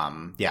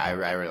 I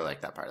really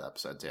like that part of the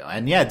episode too.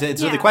 And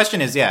so the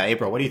question is,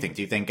 April, what do you think?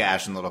 Do you think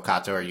Ash and Little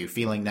Kato, are you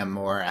feeling them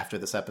more after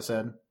this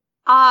episode?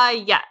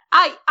 Yeah,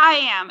 I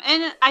am.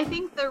 And I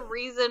think the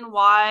reason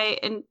why,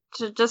 and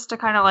to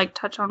kind of like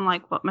touch on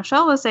like what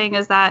Michelle was saying,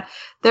 is that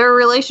their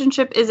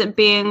relationship isn't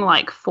being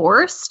like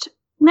forced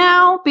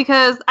now,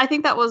 because I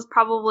think that was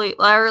probably,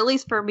 or at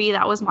least for me,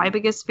 that was my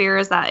biggest fear,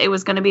 is that it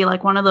was going to be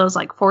like one of those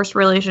like forced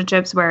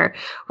relationships where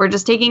we're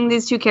just taking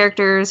these two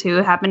characters who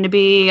happen to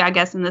be, I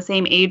guess, in the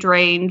same age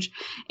range,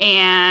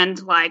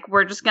 and like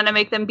we're just going to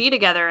make them be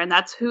together, and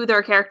that's who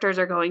their characters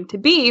are going to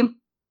be.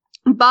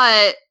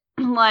 But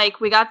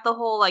like we got the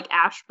whole like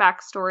Ash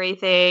backstory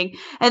thing,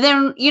 and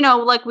then, you know,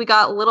 like we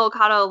got Little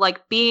Kato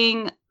like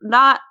being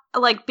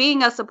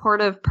a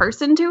supportive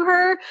person to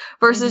her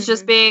versus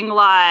just being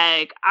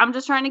like, I'm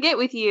just trying to get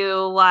with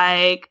you,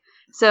 like,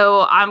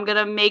 so I'm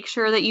gonna make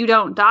sure that you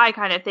don't die,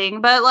 kind of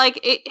thing. But like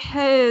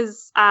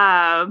his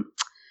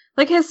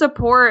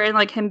support and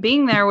like him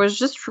being there was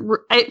just,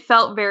 it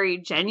felt very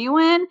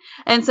genuine.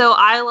 And so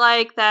I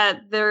like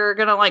that they're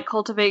gonna like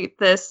cultivate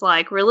this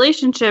like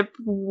relationship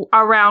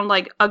around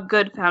like a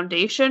good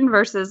foundation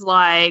versus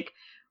like,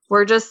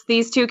 we're just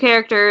these two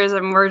characters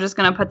and we're just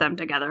going to put them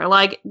together.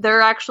 Like,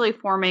 they're actually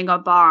forming a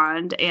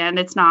bond, and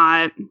it's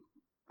not,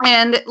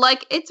 and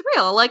like, it's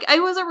real. Like,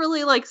 it was a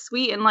really like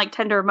sweet and like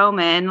tender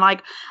moment. And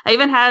like, I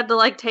even had to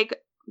like take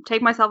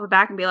myself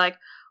aback and be like,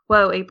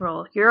 whoa,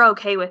 April, you're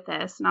okay with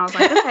this. And I was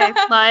like, okay,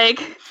 like,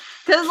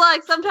 cause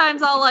like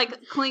sometimes I'll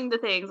like cling to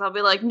things. I'll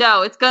be like,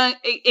 no,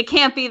 it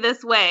can't be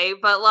this way.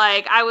 But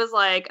like, I was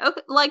like,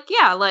 okay, like,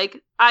 yeah,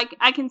 like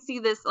I can see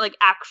this like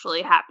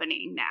actually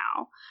happening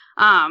now.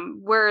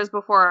 Whereas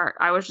before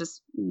I was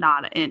just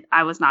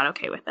I was not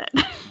okay with it.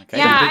 Okay,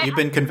 yeah, you've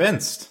been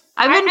convinced.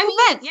 I've been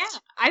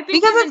convinced. I've been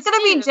because it's going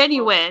to be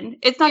genuine.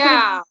 It's not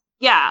going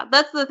to,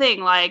 that's the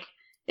thing. Like,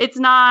 it's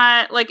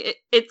not like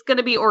it's going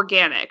to be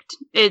organic.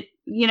 It,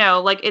 you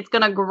know, like it's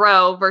going to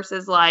grow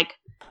versus like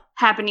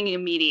happening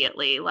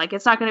immediately. Like,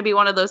 it's not going to be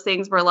one of those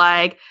things where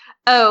like,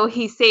 oh,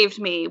 he saved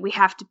me, we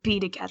have to be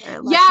together,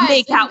 let's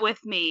make out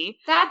with me.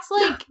 That's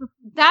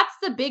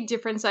the big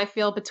difference I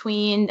feel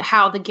between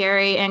how the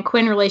Gary and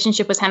Quinn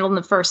relationship was handled in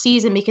the first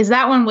season, because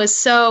that one was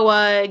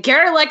so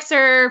Gary likes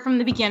her from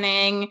the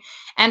beginning,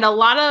 and a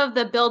lot of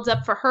the builds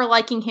up for her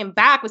liking him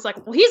back was like,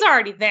 well, he's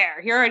already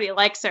there, he already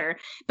likes her.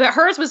 But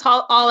hers was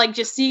all like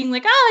just seeing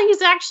like, oh,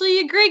 he's actually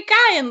a great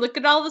guy, and look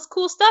at all this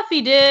cool stuff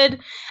he did.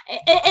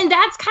 And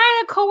that's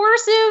kind of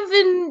coercive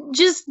and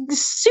just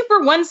super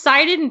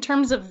one-sided in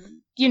terms of,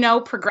 you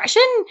know,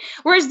 progression.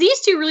 Whereas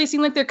these two really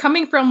seem like they're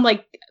coming from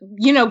like,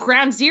 you know,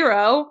 ground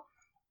zero.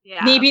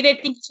 Yeah. Maybe they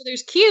think each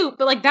other's cute,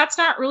 but like that's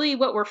not really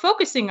what we're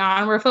focusing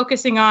on. We're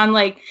focusing on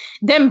like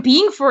them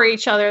being for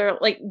each other,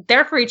 like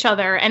there for each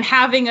other, and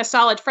having a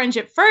solid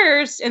friendship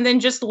first, and then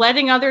just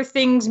letting other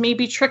things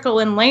maybe trickle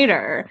in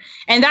later.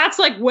 And that's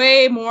like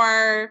way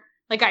more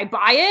like, I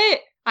buy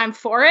it, I'm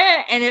for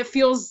it, and it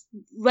feels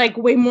like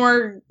way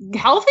more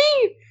healthy.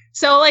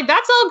 So, like,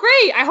 that's all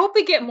great. I hope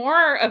we get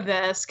more of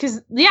this,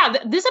 because, yeah,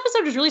 this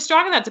episode was really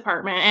strong in that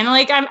department. And,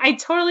 like, I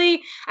feel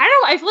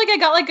like I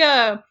got, like,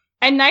 a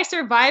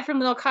nicer vibe from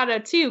Little Kato,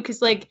 too, because,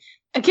 like,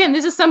 again,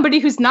 this is somebody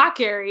who's not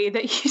Gary,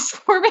 that he's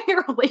forming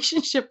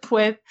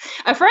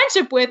a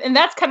friendship with, and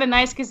that's kind of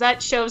nice, because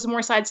that shows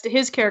more sides to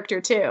his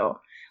character, too,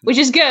 which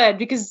is good,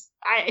 because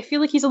I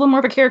feel like he's a little more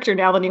of a character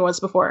now than he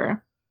was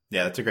before.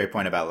 Yeah, that's a great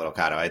point about Little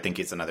Kato. I think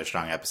it's another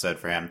strong episode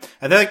for him.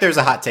 I feel like there's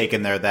a hot take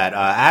in there that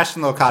Ash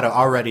and Little Kato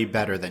already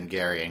better than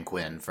Gary and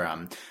Quinn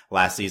from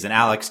last season.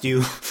 Alex, do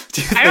you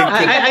think?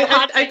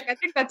 I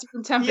think that's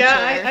room temperature.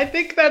 Yeah, I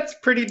think that's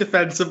pretty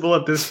defensible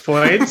at this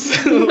point.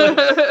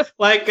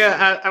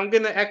 I'm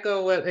gonna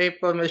echo what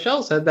April and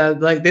Michelle said,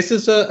 that like this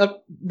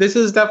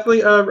is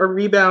definitely a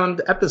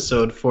rebound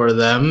episode for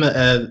them.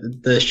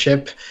 The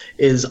ship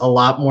is a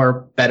lot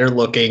more better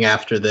looking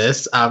after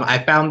this.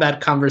 I found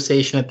that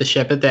conversation at the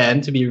ship at the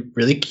end to be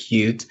really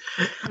cute.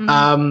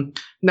 Mhm.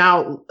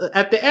 Now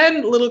at the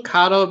end, little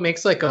Kato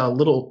makes like a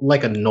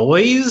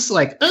noise,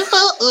 like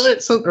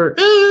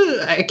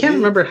I can't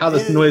remember how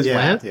this noise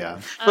went.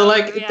 Yeah. But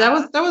like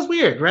that was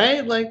weird,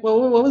 right? Like, what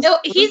was? No,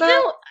 what was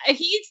that?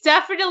 he's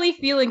definitely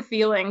feeling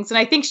feelings, and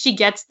I think she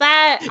gets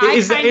that.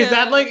 Is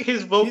that like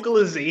his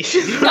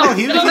vocalization? No,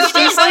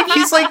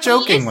 he's like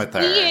joking with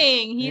her.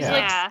 He's Yeah.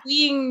 like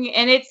squeeing,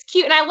 and it's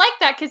cute, and I like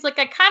that because like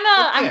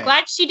I'm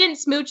glad she didn't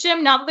smooch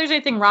him. Not that there's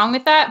anything wrong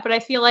with that, but I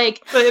feel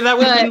like But that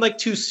would have been like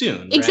too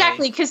soon. Right?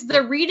 exactly, because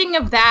the reading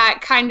of that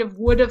kind of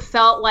would have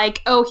felt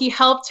like, oh, he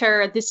helped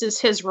her. This is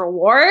his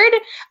reward.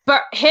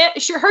 But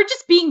her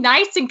just being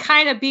nice and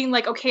kind of being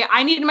like, okay,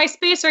 I need my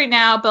space right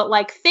now, but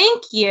like,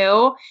 thank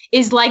you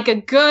is like a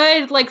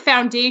good, like,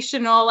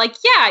 foundational, like,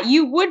 yeah,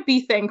 you would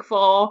be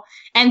thankful.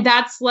 And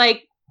that's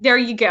like, there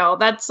you go.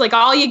 That's like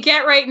all you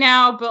get right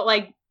now. But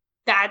like,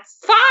 that's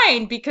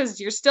fine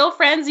because you're still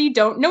friends. You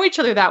don't know each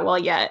other that well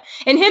yet.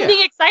 And him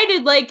being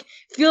excited, like,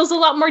 feels a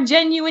lot more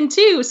genuine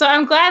too. So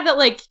I'm glad that,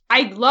 like,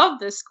 I love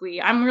this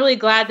squee. I'm really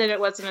glad that it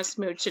wasn't a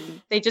smooch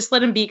and they just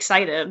let him be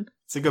excited.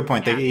 It's a good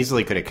point. They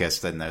easily could have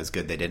kissed, and that was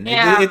good they didn't.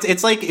 Yeah.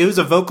 It's like it was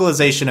a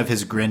vocalization of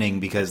his grinning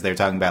because they're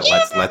talking about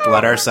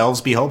let ourselves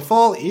be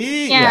hopeful.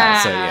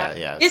 Yeah. So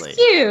yeah. It's like,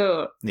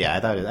 cute. Yeah,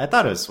 I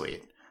thought it was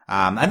sweet.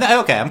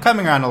 Okay, I'm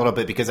coming around a little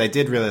bit because I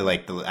did really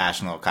like the Ash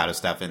and Little Kato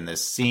stuff in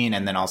this scene,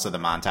 and then also the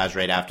montage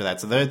right after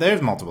that. So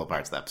there's multiple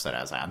parts of the episode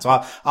I was on.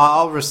 So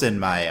I'll rescind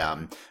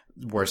my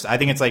worst. I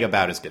think it's like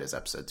about as good as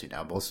episode 2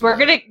 now. We're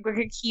gonna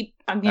keep.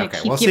 I'm gonna okay,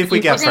 keep. we'll see if we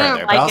get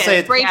further. But I'll say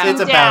it's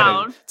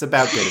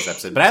about good as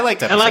episode. But I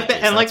liked episode 2.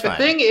 And like the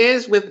thing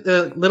is with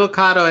Little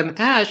Kato and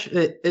Ash,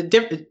 a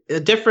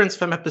difference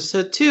from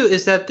episode 2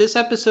 is that this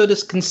episode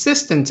is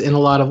consistent in a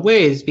lot of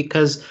ways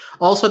because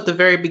also at the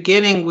very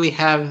beginning we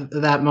have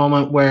that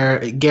moment where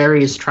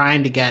Gary is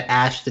trying to get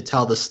Ash to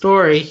tell the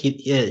story.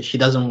 She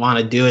doesn't want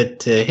to do it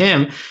to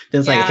him. Then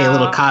it's like, hey,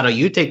 Little Kato,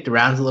 you take the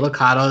rounds. Little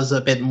Kato is a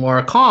bit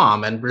more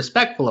calm and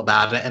respectful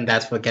about it, and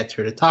that's what gets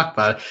her to talk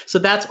about it. So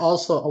that's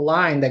also a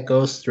line that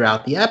goes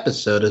throughout the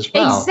episode as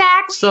well.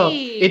 Exactly. So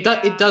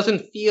it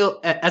doesn't feel,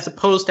 as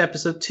opposed to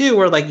episode 2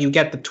 where like you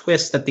get the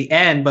twist at the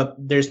end, but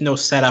there's no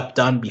setup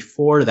done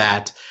before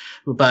that.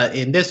 But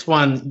in this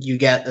one, you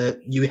get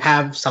you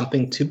have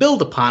something to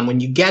build upon when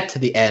you get to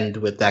the end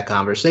with that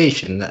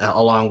conversation,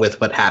 along with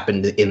what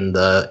happened in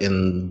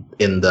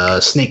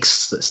the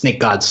snake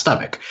god's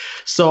stomach.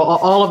 So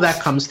all of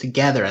that comes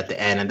together at the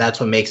end, and that's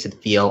what makes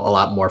it feel a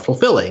lot more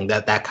fulfilling.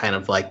 That kind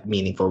of like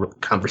meaningful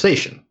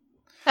conversation.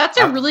 That's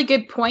a really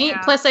good point.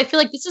 Yeah. Plus, I feel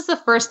like this is the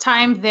first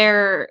time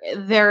their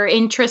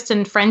interest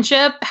in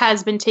friendship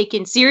has been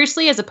taken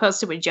seriously as opposed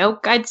to a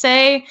joke, I'd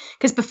say.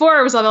 Because before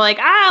it was all like,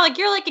 like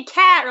you're like a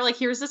cat, or like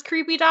here's this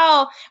creepy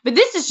doll. But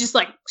this is just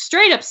like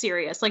straight up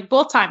serious, like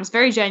both times,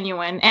 very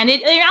genuine. And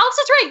Alex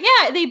is right,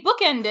 yeah, they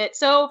bookend it.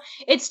 So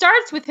it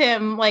starts with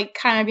him like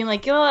kind of being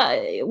like,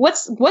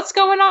 what's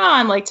going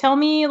on? Like tell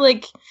me,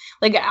 like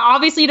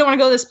obviously you don't want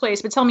to go this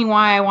place, but tell me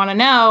why. I want to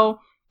know.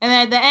 And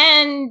then at the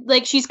end,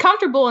 like she's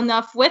comfortable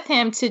enough with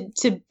him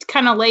to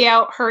kind of lay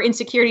out her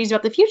insecurities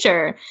about the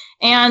future.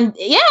 And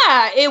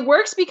yeah, it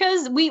works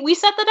because we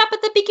set that up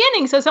at the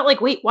beginning. So it's not like,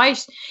 wait, why?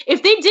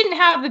 If they didn't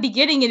have the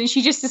beginning and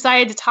she just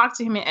decided to talk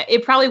to him,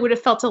 it probably would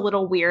have felt a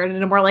little weird.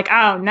 And we're like,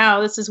 oh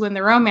no, this is when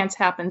the romance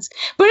happens.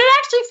 But it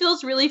actually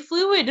feels really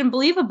fluid and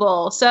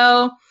believable.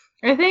 So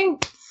I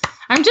think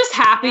I'm just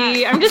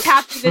happy. I'm just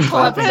happy this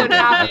whole episode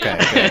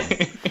happened.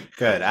 Okay,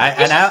 good.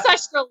 It's such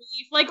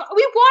relief. Like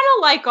we want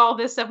to like all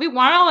this stuff. We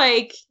want to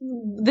like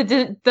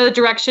the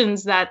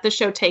directions that the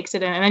show takes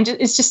it in, and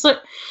it's just like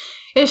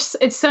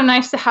it's so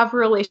nice to have a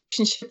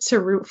relationship to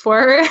root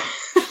for.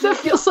 That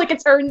feels like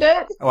it's earned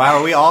it. Wow,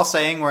 are we all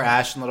saying we're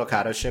Ash and Little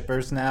Kato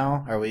shippers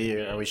now? Are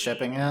we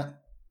shipping it?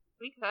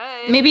 We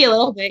could. Maybe a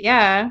little bit,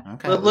 yeah.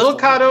 Okay. But Little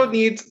Kato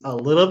needs a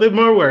little bit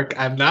more work.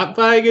 I'm not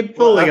buying it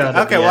fully on it.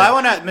 Okay, well, I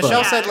want to.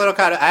 Michelle said Little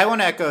Kato. I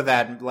want to echo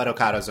that Little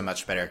Kato's a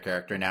much better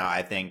character now.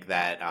 I think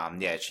that,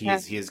 he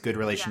has good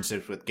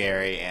relationships with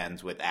Gary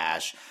and with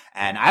Ash,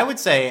 and I would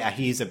say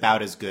he's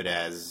about as good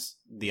as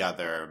the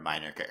other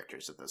minor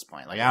characters at this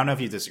point. Like, I don't know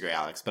if you disagree,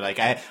 Alex, but like,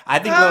 I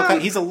think Little Kato,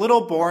 he's a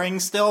little boring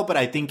still, but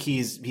I think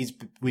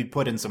we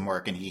put in some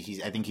work, and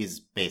I think he's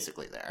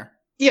basically there.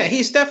 Yeah,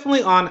 he's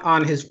definitely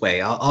on his way.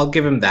 I'll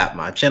give him that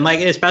much. And like,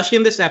 especially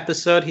in this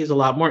episode, he's a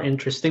lot more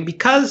interesting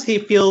because he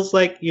feels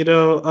like,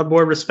 a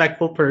more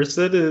respectful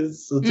person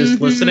is just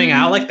listening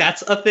out. Like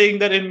that's a thing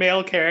that in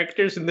male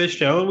characters in this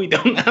show, we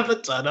don't have a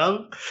ton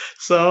of.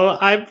 So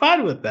I'm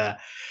fine with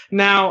that.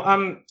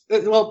 Now,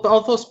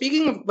 although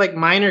speaking of like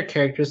minor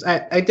characters,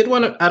 I did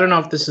want to, I don't know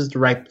if this is the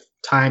right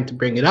time to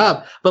bring it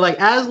up, but like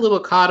as Little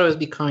Kato is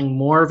becoming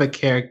more of a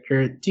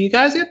character, do you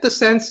guys get the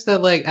sense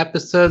that like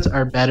episodes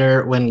are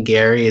better when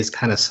Gary is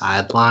kind of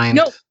sidelined?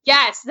 No,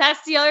 yes,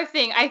 that's the other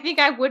thing. I think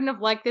I wouldn't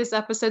have liked this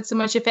episode so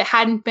much if it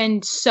hadn't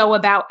been so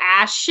about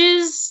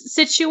Ash's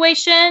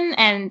situation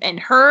and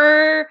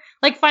her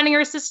like finding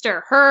her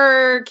sister,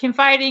 her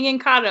confiding in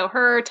Kato,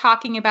 her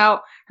talking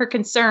about her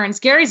concerns.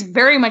 Gary's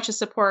very much a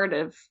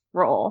supportive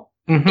role.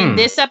 in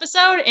this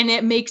episode, and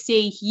it makes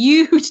a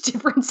huge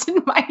difference in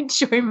my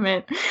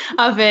enjoyment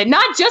of it.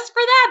 Not just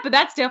for that, but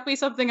that's definitely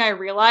something I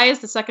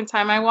realized the second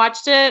time I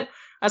watched it.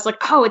 I was like,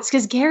 oh, it's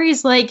because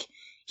Gary's like,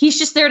 he's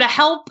just there to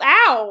help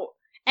out.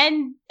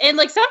 And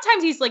like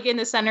sometimes he's like in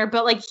the center,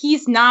 but like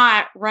he's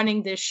not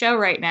running this show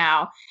right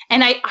now.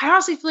 And I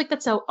honestly feel like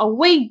that's a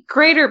way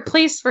greater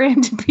place for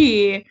him to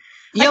be.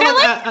 Like, I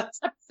like this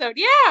episode.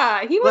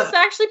 Yeah, he was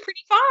actually pretty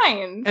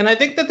fine. And I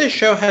think that this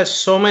show has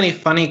so many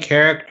funny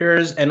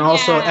characters, and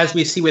also, as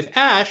we see with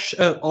Ash,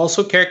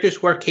 also characters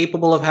who are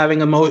capable of having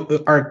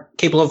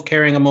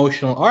carrying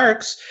emotional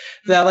arcs.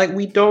 That like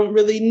we don't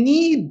really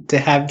need to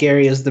have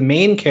Gary as the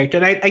main character.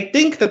 And I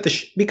think that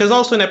because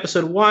also in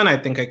episode 1, I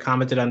think I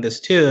commented on this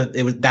too.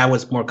 That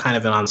was more kind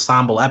of an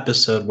ensemble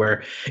episode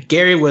where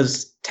Gary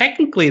was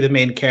technically the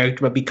main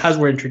character, but because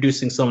we're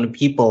introducing so many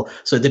people,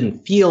 so it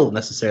didn't feel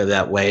necessarily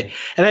that way.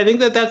 And I think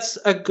that that's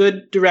a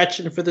good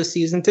direction for the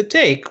season to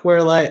take,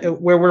 where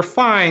we're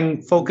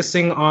fine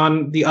focusing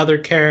on the other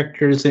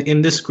characters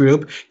in this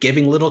group,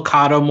 giving Little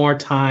Kato more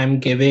time,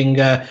 giving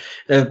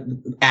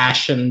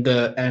Ash and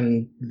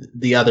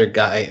the other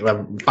guy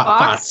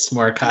Fox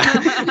more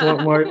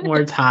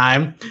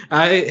time.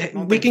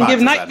 We can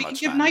give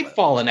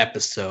Nightfall an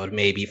episode,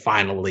 maybe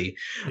finally.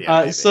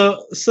 Yeah, maybe.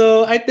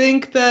 So I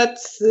think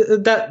that's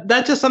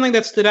just something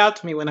that stood out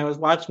to me when I was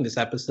watching this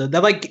episode.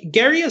 That like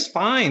Gary is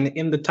fine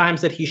in the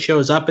times that he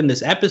shows up in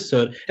this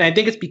episode, and I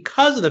think it's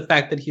because of the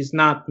fact that he's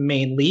not the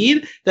main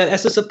lead. That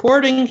as a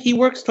supporting, he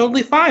works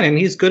totally fine, and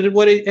he's good at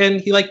and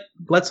he like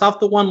lets off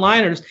the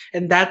one-liners,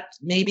 and that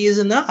maybe is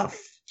enough.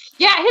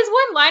 Yeah, his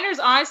one-liners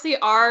honestly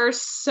are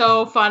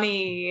so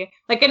funny.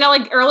 Like I know,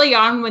 like early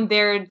on when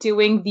they're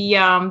doing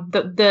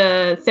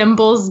the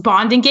Thimbles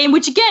bonding game,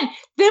 which again,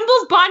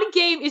 Thimbles bonding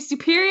game is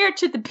superior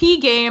to the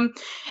P game.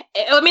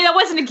 I mean, that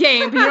wasn't a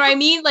game, but you know what I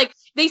mean? Like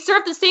they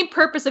serve the same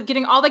purpose of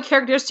getting all the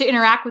characters to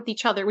interact with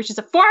each other, which is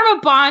a form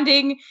of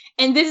bonding.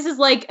 And this is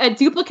like a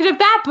duplicate of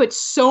that, but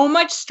so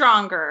much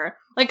stronger.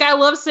 Like I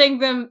love seeing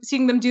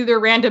them do their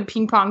random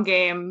ping pong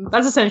game.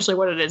 That's essentially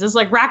what it is. It's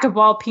like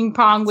racquetball ping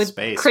pong with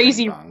space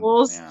crazy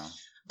rules. Yeah.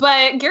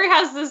 But Gary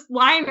has this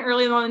line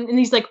early on, and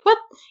he's like, "What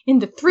in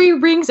the 3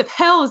 rings of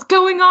hell is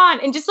going on?"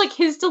 And just like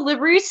his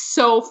delivery is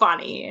so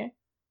funny.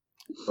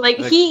 Like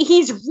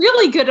he's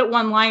really good at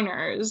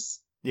one-liners.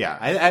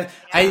 Yeah,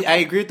 I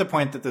agree with the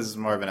point that this is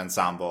more of an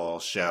ensemble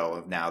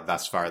show now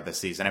thus far this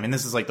season. I mean,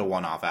 this is like the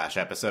one-off Ash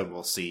episode.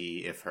 We'll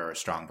see if her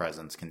strong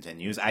presence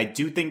continues. I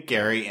do think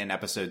Gary in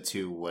episode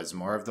 2 was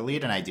more of the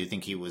lead, and I do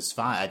think he was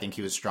fine. I think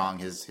he was strong.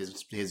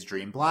 His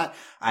dream plot.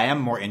 I am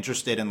more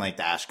interested in like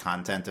the Ash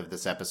content of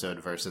this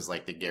episode versus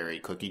like the Gary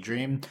cookie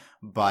dream.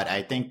 But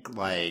I think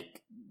like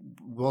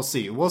we'll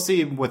see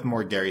with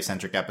more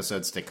Gary-centric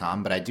episodes to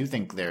come, but I do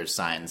think there's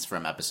signs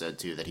from episode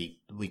 2 that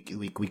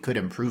we could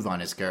improve on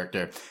his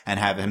character and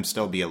have him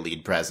still be a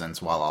lead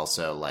presence while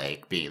also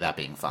like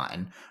being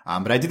fine.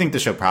 But I do think the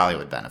show probably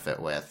would benefit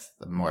with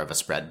more of a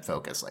spread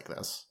focus like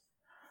this.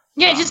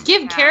 Yeah, just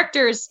give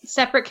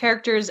separate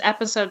characters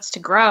episodes to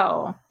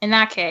grow in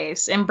that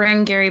case, and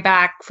bring Gary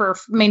back for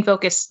main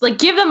focus. Like,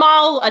 give them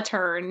all a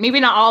turn. Maybe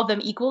not all of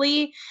them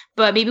equally,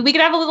 but maybe we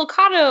could have a little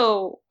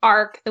Kato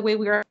arc the way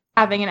we are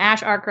having an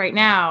Ash arc right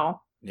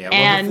now. Yeah, well,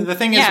 and the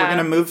thing is, we're going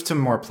to move to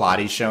more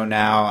plotty show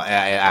now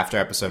after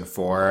episode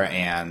 4,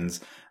 and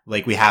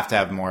like we have to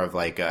have more of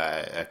like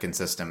a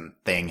consistent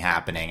thing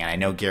happening. And I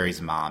know Gary's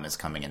mom is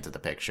coming into the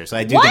picture, so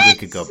I do think we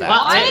could go back.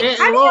 How do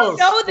you know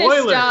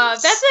this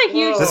stuff? That's a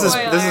huge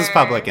spoiler. This is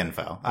public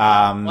info.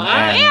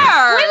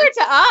 Spoiler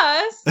to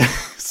us.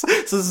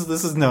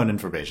 This is known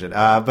information.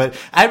 But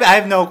I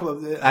have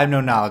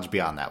no knowledge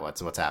beyond that.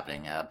 What's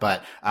happening?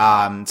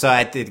 So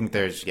I think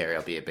Gary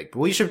will be a big.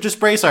 We should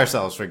just brace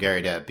ourselves for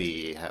Gary to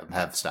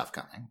have stuff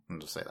coming. I'll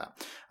just say that.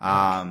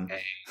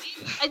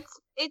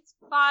 It's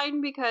fine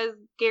because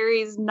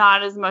Gary's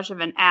not as much of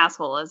an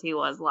asshole as he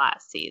was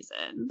last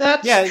season.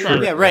 That's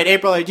true. Yeah, right.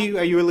 April, are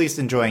you at least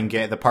enjoying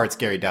the parts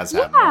Gary does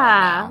have?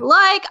 Yeah,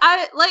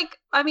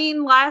 I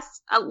mean,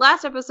 last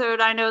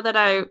episode, I know that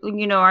I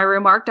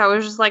remarked, I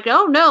was just like,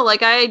 oh no,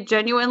 like I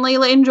genuinely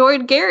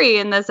enjoyed Gary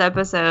in this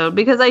episode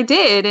because I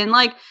did, and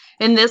like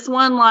in this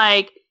one,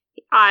 like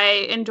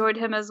I enjoyed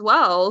him as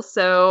well.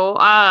 So,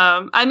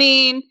 I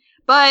mean.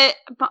 But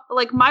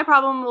like my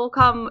problem will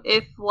come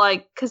if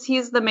like because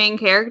he's the main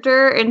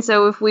character, and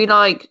so if we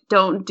like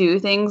don't do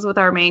things with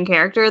our main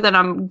character, then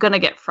I'm gonna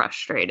get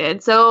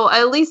frustrated. So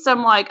at least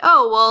I'm like,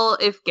 oh well,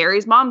 if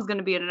Gary's mom's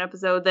gonna be in an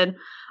episode, then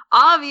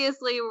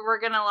obviously we're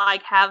gonna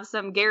like have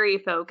some Gary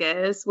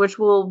focus, which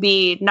will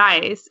be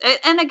nice.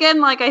 And again,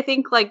 like I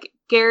think like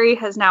Gary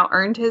has now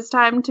earned his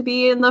time to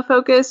be in the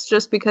focus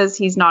just because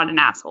he's not an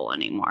asshole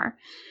anymore.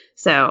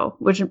 So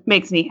which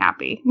makes me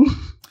happy.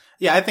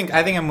 Yeah, I think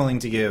I'm willing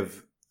to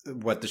give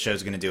what the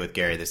show's going to do with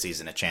Gary this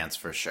season a chance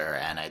for sure,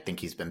 and I think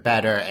he's been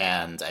better,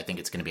 and I think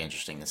it's going to be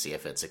interesting to see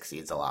if it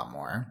succeeds a lot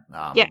more.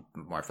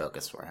 More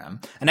focus for him,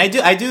 and I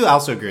do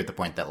also agree with the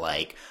point that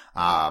like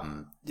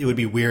it would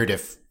be weird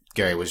if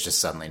Gary was just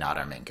suddenly not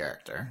our main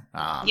character.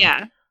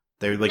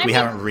 They're like, I we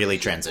mean, haven't really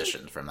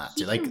transitioned from that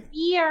He to like, can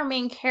be our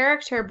main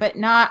character, but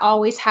not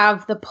always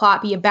have the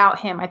plot be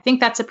about him. I think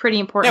that's a pretty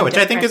important. yeah, which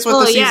I think is what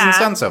Well, the season's yeah.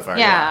 done so far.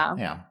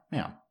 Yeah.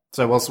 Yeah.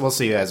 So we'll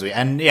see as we,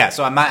 and yeah,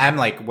 so I'm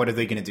like, what are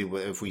they going to do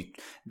if we,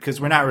 because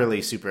we're not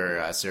really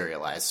super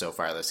serialized so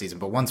far this season,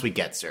 but once we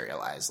get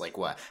serialized, like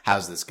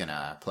how's this going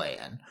to play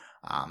in?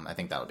 I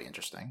think that'll be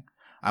interesting.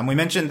 We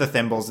mentioned the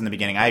thimbles in the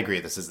beginning. I agree.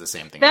 This is the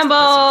same thing.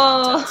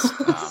 Thimbles! As the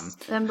pissing contest.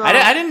 Thimbles.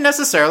 I didn't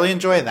necessarily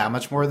enjoy it that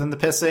much more than the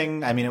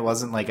pissing. I mean, it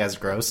wasn't like as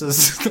gross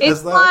as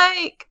It's that.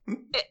 like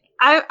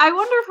I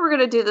wonder if we're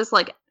gonna do this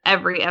like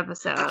every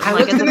episode. I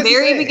Like was at the gonna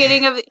very say.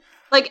 beginning of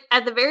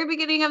at the very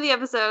beginning of the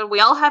episode, we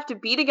all have to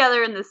be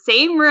together in the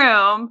same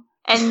room,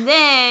 and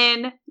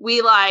then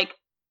we like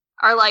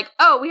are like,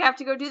 oh, we have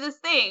to go do this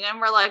thing,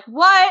 and we're like,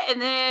 what?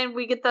 And then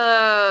we get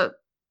the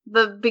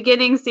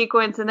beginning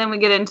sequence, and then we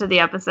get into the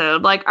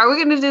episode. Like, are we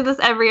going to do this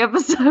every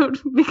episode?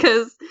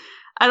 Because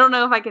I don't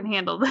know if I can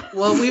handle this.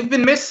 Well, we've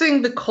been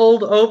missing the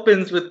cold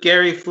opens with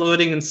Gary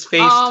floating in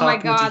space Oh my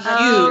talking God, to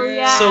that's Hugh.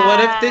 true. So what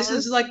if this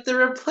Yes. is like the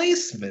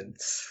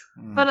replacement?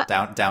 But-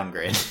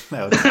 downgrade.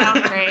 That would-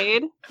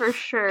 Downgrade for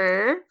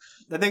sure.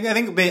 I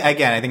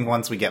think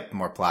once we get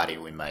more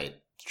plotty, we might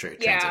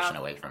transition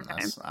away from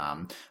Okay. this.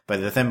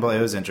 But the thimble,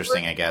 it was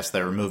interesting, I guess,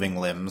 the removing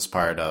limbs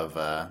part of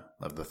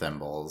the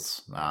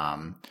thimbles.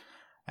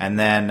 And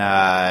then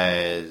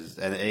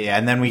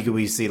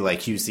we see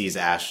like Hugh sees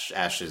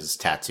Ash's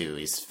tattoo.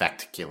 He's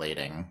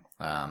speculating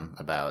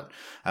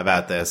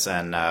about this,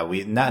 and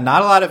we not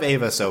a lot of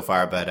Ava so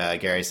far. But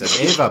Gary says,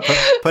 "Ava,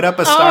 put up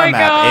a star my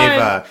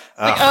map."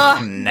 God.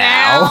 Ava,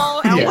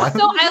 now. Yeah.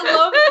 So I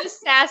love the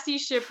sassy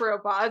ship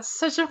robot. It's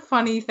such a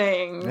funny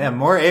thing. Yeah,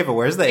 more Ava.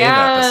 Where's the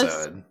Yes. Ava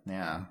episode?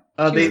 Yeah.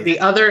 The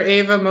other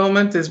Ava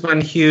moment is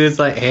when Hugh's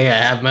like, "Hey, I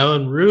have my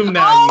own room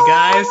now, you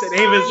guys," and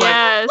Ava's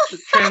Yes.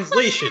 like,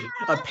 "Translation: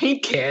 a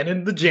paint can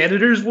in the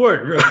janitor's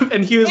wardrobe,"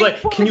 and Hugh's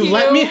like, "Can you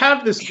let Hugh. me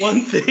have this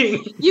one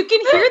thing?" You can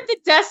hear the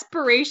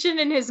desperation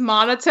in his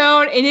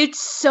monotone, and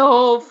it's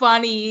so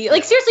funny.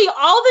 Like, seriously,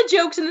 all the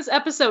jokes in this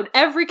episode,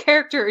 every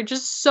character, are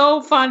just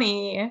so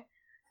funny.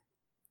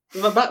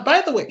 But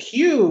by the way,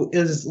 Hugh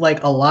is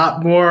like a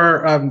lot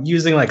more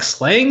using like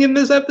slang in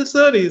this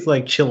episode. He's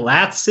like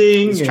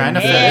chillaxing. He's trying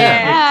to fit in.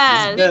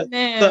 Yes. The-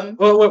 Man.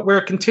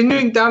 we're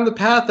continuing down the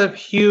path of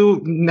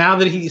Hugh now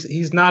that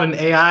he's not an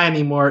AI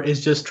anymore.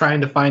 Is just trying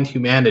to find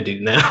humanity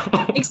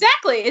now.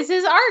 Exactly. It's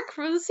his arc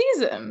for the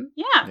season.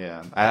 Yeah.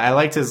 Yeah, I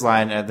liked his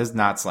line. This is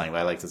not slang, but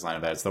I liked his line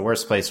about it's the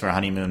worst place for a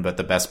honeymoon, but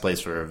the best place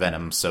for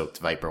venom-soaked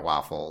Viper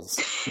waffles.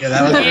 Yeah,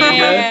 that was pretty good.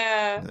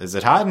 Yeah. Is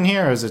it hot in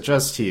here, or is it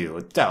just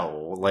Hugh?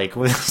 Doe. Like,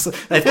 I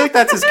feel like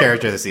that's his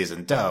character this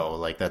season. Doe.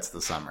 Like, that's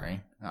the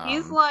summary.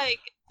 He's like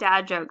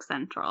dad joke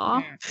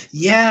central.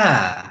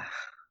 Yeah.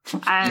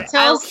 I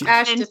Tells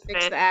Ash to into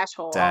fix it. the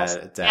asshole.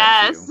 dad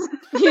Yes.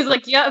 Hugh. He's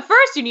like, yeah,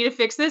 first you need to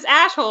fix this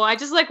asshole. I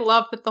just like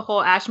love that the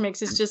whole Ash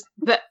mix is just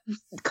the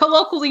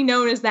colloquially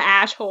known as the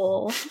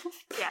asshole.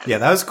 Yes. Yeah,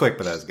 that was quick,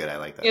 but that was good. I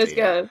like that. It was too.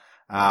 good.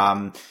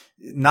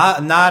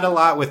 Not a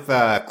lot with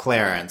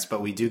Clarence,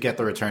 but we do get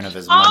the return of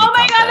his money Oh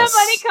my compass. god, the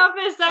money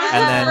compass! That was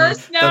And the then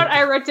first note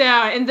I wrote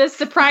down. And the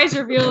surprise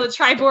reveal that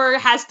Tribor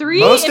has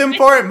three. Most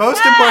infinite-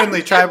 importantly,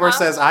 Yeah. Tribor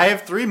says, "I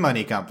have 3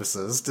 money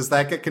compasses." Does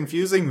that get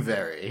confusing?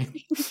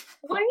 Very.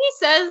 When he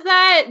says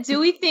that, do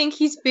we think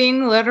he's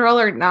being literal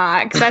or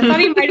not? Because I thought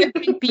he might have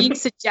been being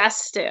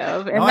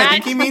suggestive. And No, I that-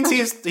 think he means he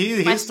has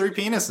 3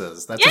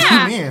 penises. That's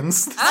Yeah. what he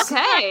means.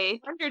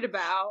 Okay. wondered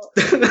about.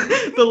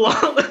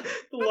 the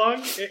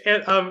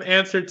long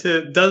answer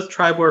to does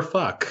Tribor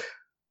fuck?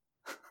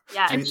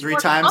 Yes. I mean, 3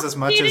 times as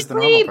much as the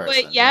normal Completely,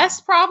 person. But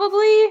yes,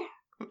 probably.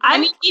 I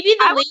mean, maybe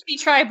the I would-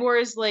 lady Tribor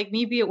is like,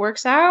 maybe it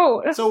works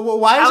out. So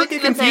why I does was it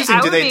get gonna say, confusing? I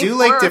Do would they be do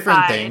like different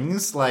horrified.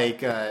 things? Like,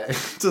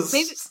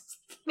 just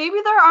Maybe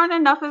there aren't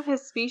enough of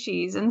his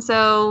species, and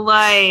so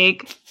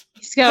like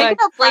He's got picking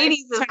up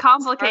ladies is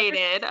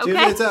complicated. Dude,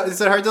 Okay.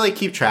 is it hard to like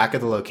keep track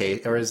of the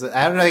location, or is it?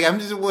 I don't know. Like, I'm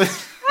just. Yeah,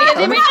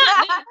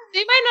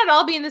 they might not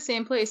all be in the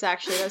same place.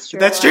 Actually, that's true.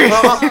 That's true.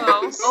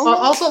 Oh.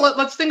 Also,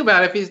 let's think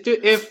about it.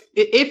 If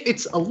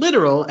it's a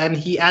literal and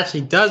he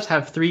actually does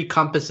have 3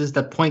 compasses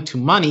that point to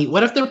money,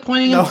 what if they're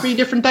pointing No. in 3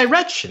 different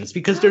directions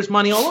because there's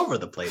money all over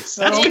the place?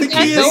 I don't That's think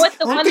exactly he is. what the I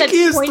don't one think that's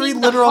he has 3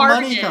 pointing the literal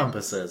money hardest.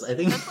 compasses. I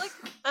think.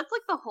 That's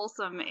like the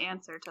wholesome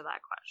answer to that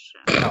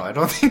question. No, I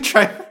don't think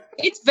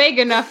It's vague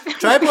enough.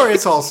 Tribor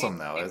is wholesome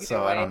though, Either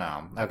so I way. don't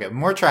know. Okay,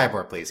 more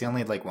Tribor, please. He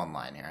only had like 1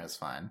 line here. It's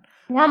fine.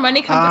 More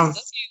money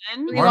compasses.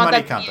 We More want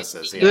money that to be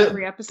compasses, in yeah.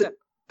 every episode.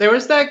 There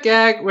was that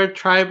gag where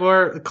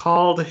Tribor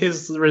called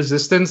his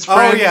resistance Oh,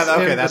 friends yeah,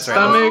 okay, in that's the right.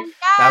 stomach.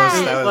 That yes.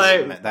 was- It was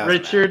like that was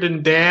Richard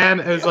and Dan.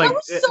 It was That like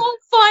was so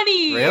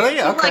funny. Really?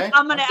 He's Okay. like,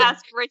 I'm gonna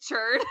ask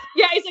Richard.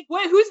 Yeah, he's like,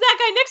 "Wait, who's that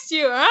guy next to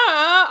you?"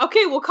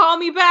 Okay, well, call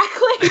me back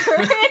later.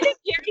 And then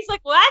Gary's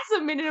like, "Well, that's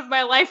a minute of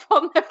my life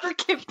I'll never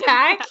get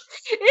back."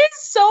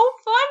 It's so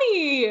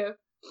funny.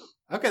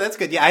 Okay, that's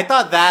good. Yeah, I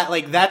thought that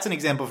that's an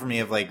example for me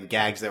of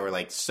gags that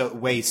were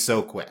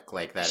so quick,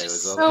 like that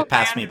it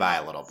passed me by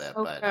a little bit.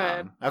 So But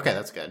good. okay,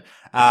 that's good.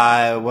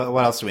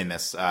 What else do we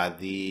miss? I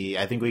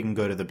think we can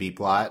go to the B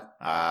plot,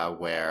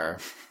 where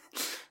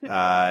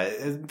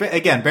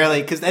again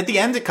barely, because at the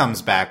end it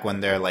comes back when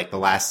they're the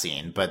last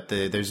scene, but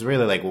there's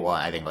really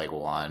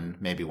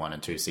maybe one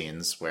and two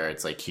scenes where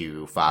it's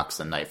Hugh, Fox,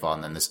 and Nightfall,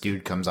 and then this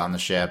dude comes on the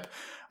ship.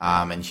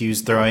 And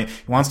Hugh's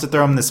wants to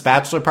throw him this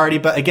bachelor party,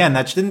 but again,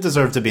 that didn't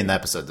deserve to be in the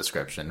episode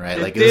description, right?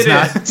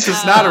 It's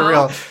just not a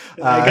real.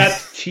 I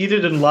got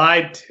cheated and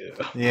lied to.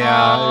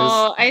 Yeah.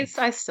 Oh,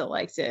 I still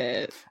liked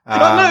it.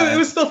 No, it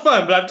was still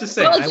fun, but I'm just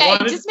saying. Well,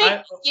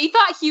 okay, you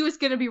thought he was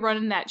going to be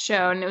running that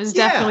show, and it was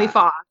definitely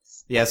Fox.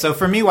 Yeah, so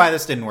for me, why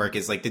this didn't work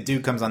is the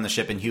dude comes on the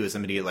ship and Hugh is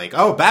immediately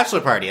oh,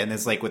 bachelor party, and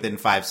it's within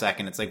 5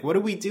 seconds, it's what are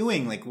we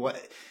doing?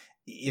 What?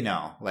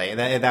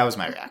 That was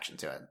my reaction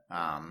to it.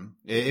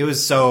 It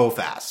was so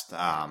fast.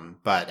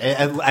 But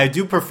I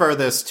do prefer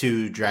this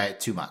to drag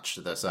too much.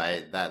 That's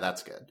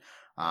good.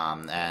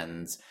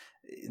 And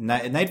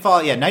Nightfall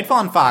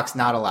and Fox,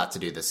 not a lot to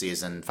do this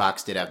season.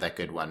 Fox did have that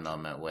good one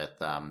moment with,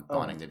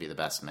 wanting to be the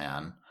best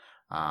man.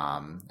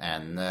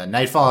 And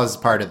Nightfall is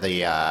part of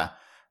the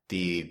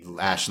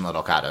Ash and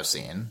Little Kato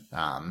scene,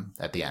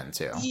 at the end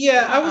too.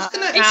 Yeah, I was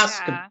going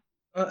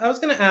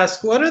to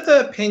ask, what are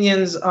the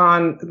opinions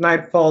on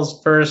Nightfall's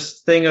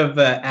first thing of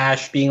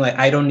Ash being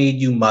I don't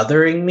need you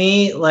mothering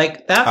me?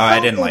 That. Oh,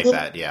 I didn't like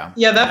that. Yeah.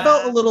 Yeah, that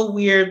felt a little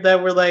weird.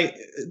 That we're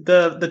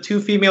the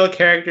two female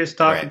characters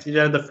talking to each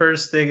other. The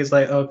first thing is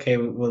okay,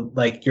 well,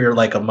 you're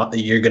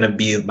you're gonna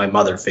be my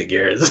mother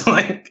figure. It's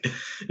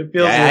it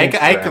feels. Yeah,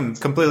 I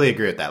completely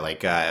agree with that.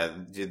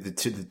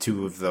 The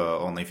two of the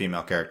only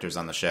female characters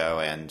on the show,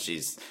 and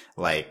she's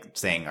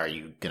saying, "Are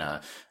you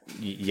gonna?"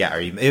 Yeah, are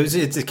you?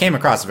 It came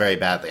across very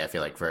badly. I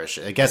feel I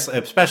guess,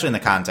 especially in the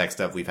context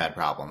of we've had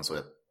problems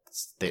with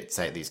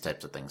say these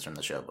types of things from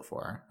the show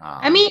before.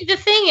 I mean, the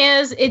thing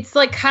is, it's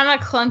kind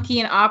of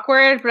clunky and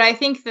awkward, but I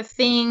think the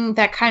thing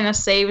that kind of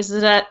saves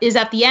it is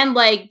at the end,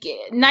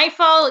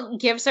 Nightfall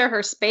gives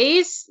her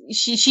space.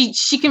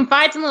 She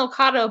confides in Little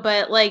Kato,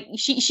 but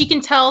she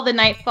can tell the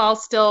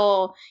Nightfall's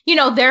still,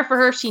 there for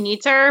her if she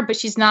needs her, but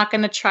she's not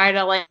going to try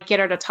to get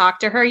her to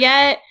talk to her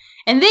yet.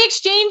 And they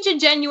exchange a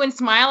genuine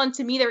smile, and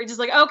to me, they were just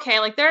okay,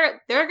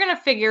 they're gonna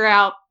figure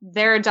out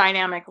their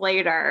dynamic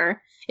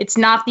later. It's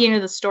not the end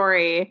of the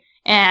story,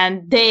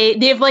 and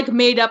they've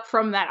made up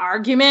from that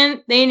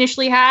argument they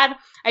initially had.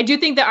 I do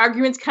think the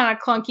argument's kind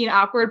of clunky and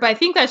awkward, but I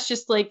think that's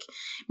just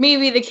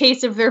maybe the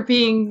case of there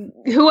being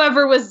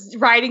whoever was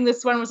writing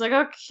this one was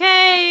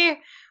okay,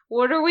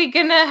 what are we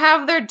gonna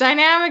have their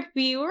dynamic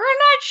be? We're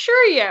not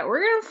sure yet.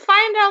 We're gonna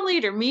find out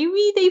later.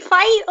 Maybe they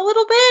fight a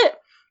little bit.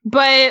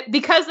 But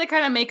because they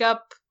kind of make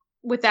up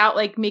without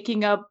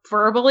making up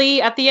verbally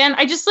at the end,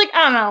 I just I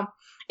don't know.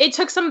 It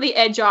took some of the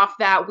edge off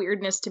that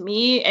weirdness to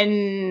me,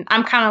 and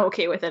I'm kind of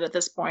okay with it at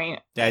this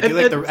point. Yeah, I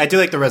do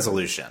like the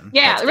resolution.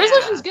 Yeah, the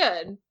resolution's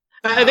good.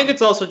 I think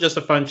it's also just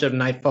a function of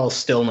Nightfall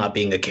still not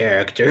being a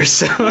character.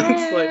 So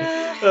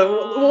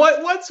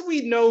it's once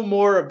we know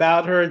more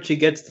about her and she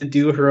gets to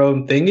do her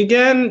own thing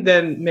again,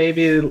 then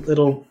maybe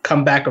it'll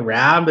come back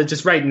around. But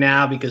just right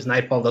now, because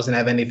Nightfall doesn't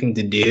have anything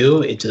to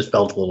do, it just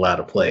felt a little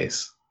out of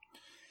place.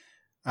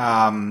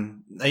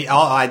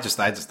 I just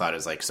thought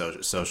it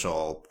was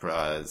social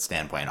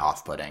standpoint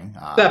off-putting.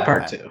 That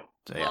part too.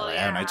 So yeah,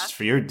 I don't know. Just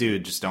for your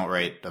dude, just don't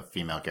write a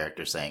female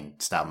character saying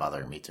 "stop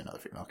mothering me" to another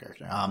female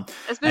character.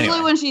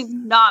 Especially when she's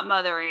not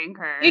mothering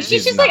her.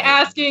 She's just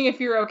asking if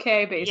you're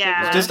okay, basically.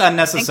 Yeah. It's just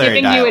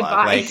unnecessary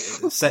dialogue,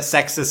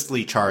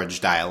 sexistly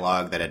charged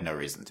dialogue that had no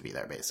reason to be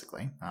there,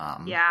 basically.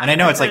 Yeah, and I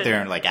know it's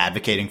they're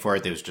advocating for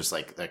it. It was just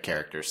the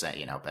character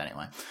saying, but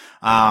anyway.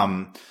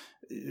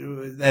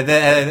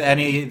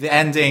 The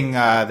ending,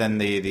 then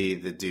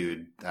the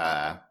dude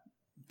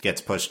gets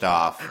pushed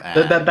off.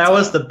 And, that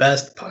was the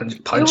best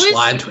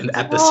punchline to an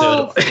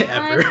episode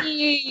ever. And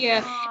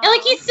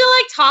he's still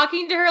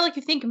talking to her,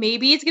 you think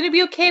maybe it's gonna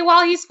be okay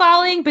while he's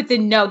falling, but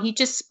then no, he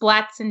just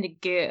splats into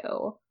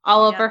goo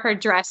all over her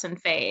dress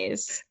and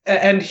face.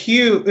 And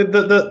Hugh,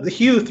 the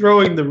Hugh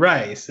throwing the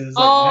rice is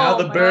now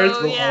the birds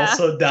will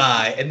also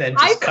die, and then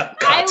just cut.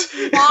 I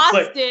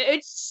lost it.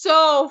 It's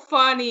so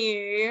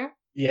funny.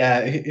 Yeah,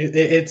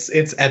 it's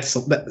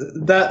excellent.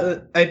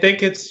 That I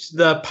think it's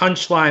the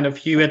punchline of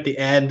Hugh at the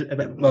end,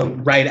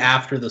 right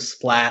after the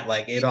splat.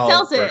 It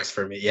all works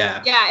for me.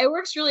 Yeah, it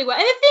works really well.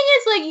 And the thing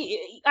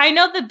is, I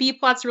know the B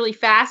plot's really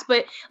fast,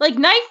 but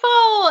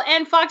Nightfall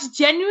and Fox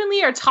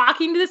genuinely are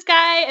talking to this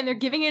guy, and they're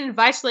giving him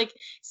advice.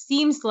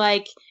 Seems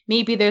like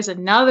maybe there's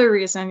another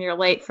reason you're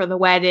late for the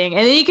wedding,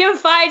 and then he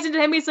confides into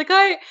him. He's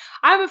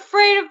I'm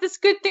afraid of this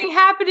good thing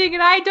happening,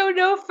 and I don't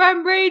know if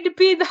I'm ready to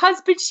be the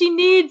husband she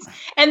needs.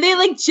 And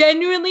they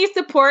genuinely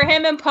support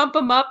him and pump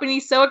him up, and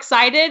he's so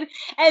excited.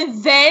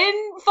 And then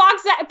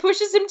Fox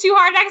pushes him too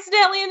hard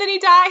accidentally, and then he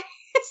dies.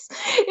 It's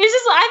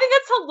just, I think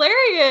that's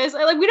hilarious.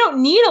 We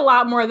don't need a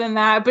lot more than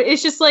that, but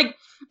it's just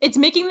It's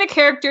making the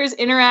characters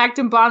interact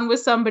and bond with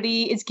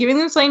somebody. It's giving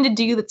them something to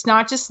do that's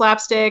not just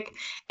slapstick.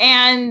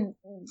 And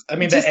I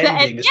mean, the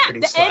ending is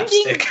pretty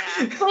slapstick.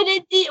 But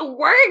it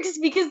works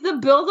because the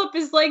buildup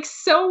is like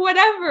so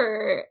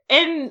whatever.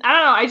 And I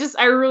don't know,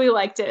 I really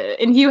liked it.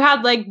 And Hugh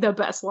had like the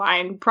best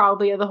line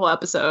probably of the whole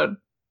episode.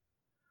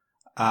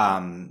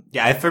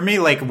 Yeah, for me,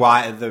 like,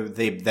 why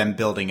them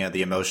building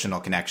the emotional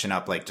connection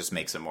up, like, just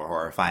makes it more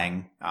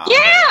horrifying.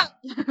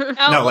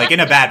 No, like, in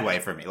a bad way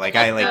for me. Like,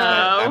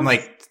 I'm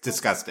like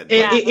disgusted.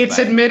 It's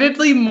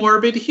admittedly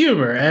morbid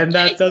humor, and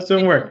that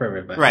doesn't work for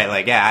everybody. Right,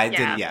 like,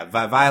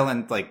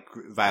 violent,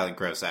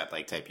 gross out,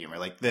 like, type humor.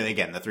 Like,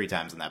 again, the 3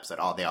 times in the episode,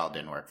 they all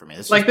didn't work for me.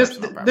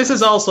 This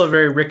is also a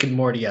very Rick and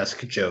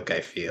Morty-esque joke,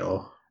 I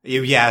feel.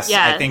 Yes,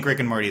 I think Rick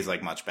and Morty is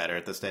like much better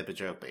at this type of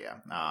joke, but yeah,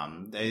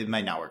 it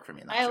might not work for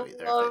me in that show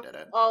either if they did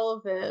it. All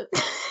of it.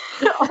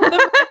 All of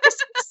it is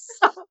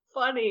so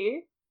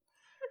funny.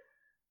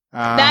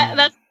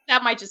 That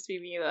might just be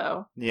me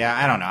though. Yeah,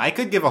 I don't know. I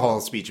could give a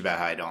whole speech about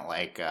how I don't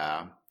like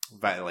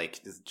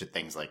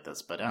things like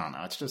this, but I don't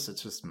know. It's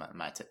just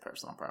my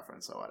personal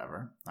preference, so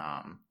whatever.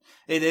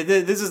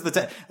 This is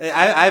the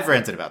I've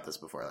ranted about this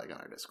before, like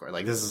on our Discord.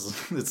 Like this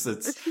is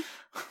it's.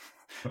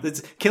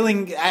 It's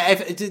killing.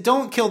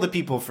 Don't kill the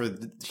people for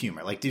the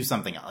humor. Like, do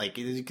something else. Like,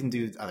 you can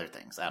do other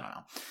things. I don't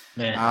know.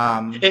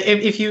 Yeah.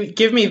 If you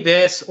give me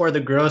this or the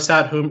gross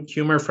out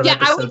humor from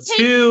episode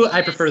 2,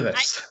 I prefer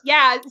this.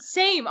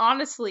 Same.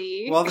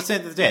 Honestly. Well, so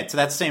that's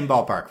the same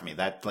ballpark for me.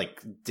 That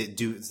like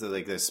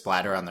the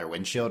splatter on their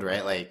windshield,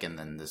 right? Like, and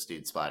then this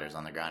dude splatters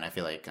on the ground. I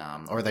feel like,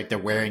 or like they're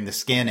wearing the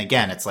skin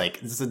again. It's like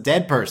this is a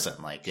dead person.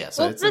 Like, yeah.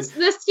 So the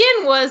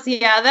skin was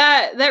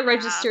that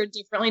registered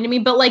differently to me.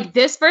 But like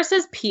this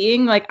versus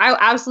peeing. Like, I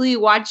absolutely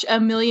watch a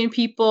million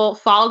people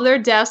fall to their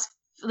deaths,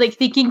 like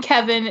thinking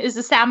Kevin is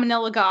a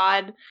salmonella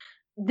god,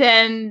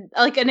 than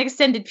like an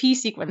extended pee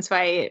sequence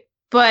fight.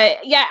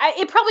 But yeah,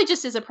 it probably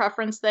just is a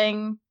preference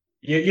thing.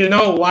 You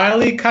know,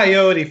 Wile E.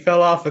 Coyote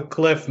fell off a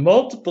cliff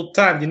multiple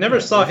times. You never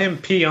saw him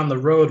pee on the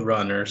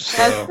Roadrunner.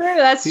 So.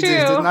 That's true. He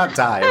did not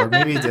die, or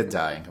maybe he did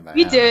die.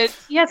 He did.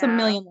 He has a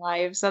million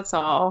lives. That's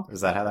all.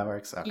 Is that how that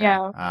works? Okay.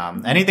 Yeah.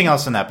 Anything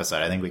else in the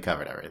episode? I think we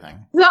covered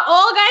everything. The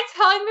old guy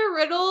telling the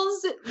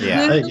riddles.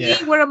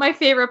 Literally one of my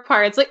favorite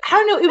parts. Like, I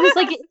don't know. It was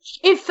like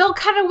it felt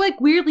kind of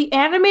like weirdly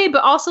animated,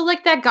 but also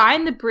like that guy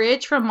in the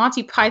bridge from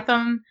Monty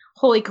Python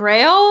Holy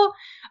Grail.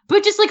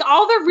 But just like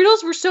all the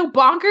riddles were so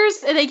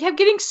bonkers and they kept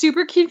getting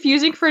super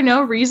confusing for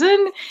no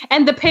reason.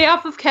 And the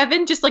payoff of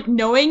Kevin just like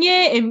knowing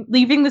it and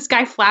leaving this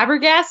guy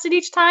flabbergasted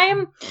each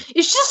time.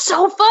 It's just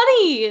so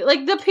funny.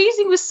 Like the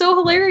pacing was so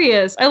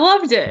hilarious. I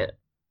loved it.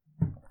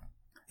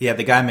 Yeah,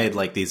 the guy made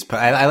like these.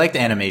 I like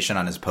the animation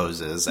on his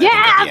poses. I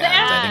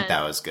think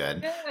that was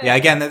good. Yeah,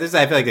 again, I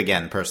feel like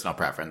again personal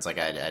preference. Like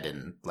I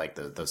didn't like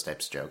those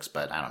types of jokes,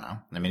 but I don't know.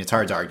 I mean, it's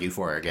hard to argue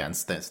for or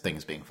against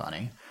things being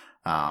funny.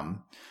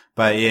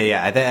 But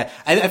yeah,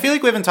 I feel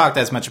like we haven't talked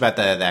as much about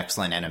the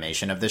excellent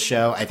animation of this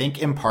show. I think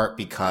in part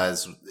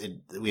because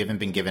we haven't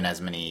been given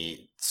as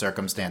many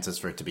circumstances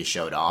for it to be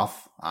showed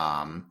off.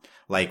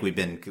 Like we've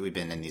been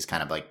in these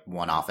kind of like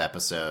one-off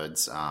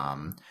episodes.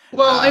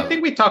 I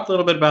think we talked a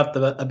little bit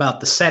about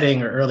the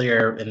setting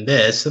earlier in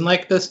this, and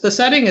like the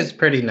setting is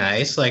pretty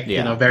nice. Like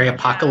very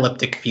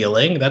apocalyptic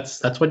feeling.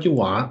 That's what you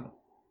want.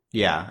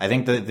 Yeah, I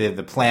think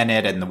the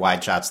planet and the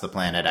wide shots of the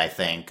planet, I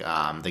think,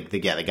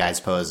 the guy's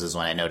poses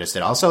when I noticed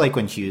it. Also, like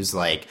when Hugh's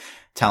like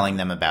telling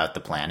them about the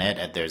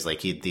planet, there's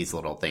like these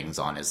little things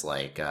on his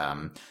like,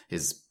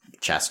 his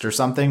chest or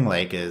something.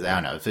 Like, I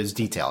don't know, if it's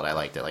detailed, I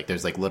liked it. Like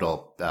there's like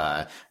little,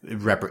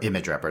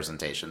 image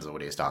representations of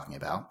what he was talking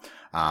about.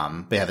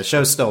 But yeah, the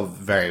show's still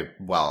very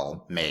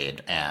well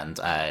made, and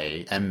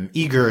I am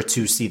eager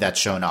to see that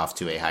shown off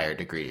to a higher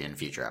degree in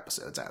future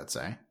episodes, I would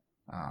say.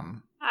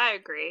 I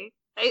agree.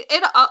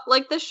 It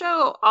like the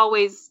show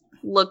always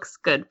looks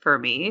good for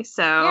me,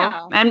 so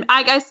and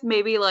I guess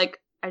maybe like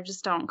I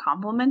just don't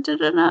compliment it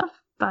enough,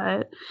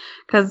 but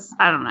because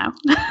I don't know,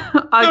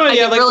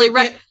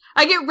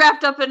 I get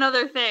wrapped up in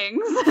other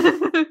things.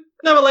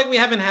 No, but like we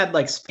haven't had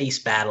like space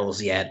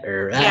battles yet,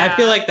 I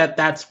feel like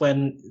that's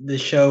when the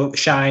show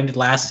shined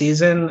last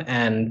season,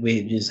 and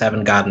we just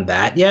haven't gotten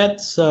that yet.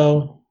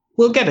 So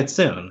we'll get it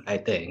soon, I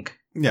think.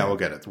 Yeah, we'll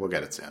get it. We'll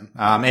get it soon.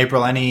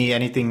 April,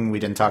 anything we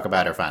didn't talk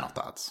about or final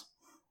thoughts?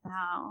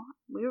 No,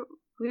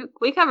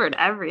 we covered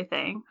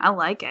everything. I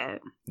like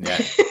it. Yeah.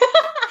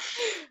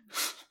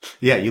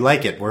 Yeah, you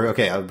like it. We're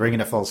okay. I'm bringing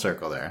it full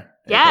circle there.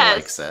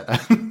 Yes. April likes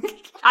it.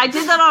 I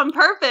did that on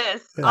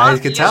purpose. I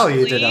could tell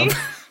you did.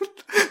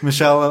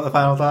 Michelle,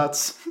 final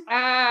thoughts?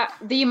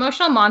 The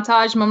emotional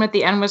montage moment at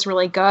the end was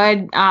really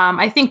good.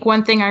 I think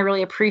one thing I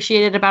really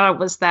appreciated about it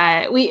was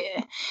that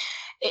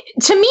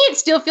to me, it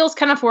still feels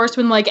kind of forced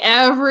when like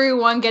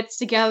everyone gets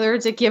together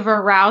to give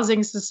a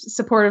rousing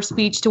supportive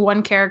speech to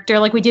one character.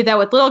 Like we did that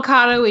with Little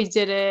Kato. We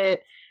did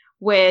it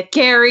with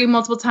Gary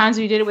multiple times.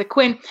 We did it with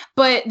Quinn.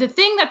 But the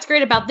thing that's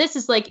great about this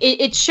is like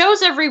it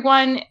shows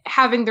everyone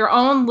having their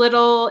own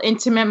little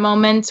intimate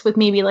moments with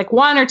maybe like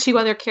one or two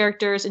other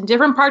characters in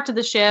different parts of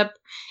the ship,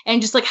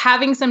 and just like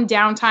having some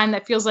downtime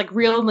that feels like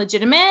real and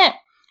legitimate.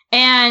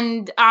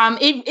 And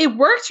it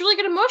works really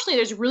good emotionally.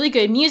 There's really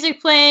good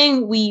music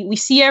playing. We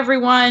see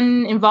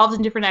everyone involved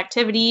in different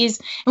activities.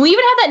 And we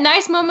even have that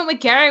nice moment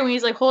with Gary when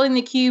he's like holding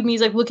the cube and he's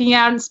like looking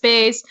out in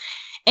space.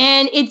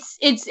 And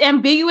it's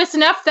ambiguous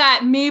enough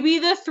that maybe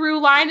the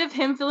through line of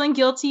him feeling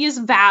guilty is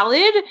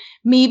valid.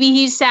 Maybe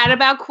he's sad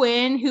about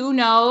Quinn, who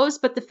knows?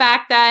 But the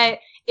fact that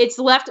it's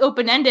left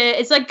open-ended,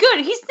 it's like,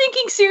 good, he's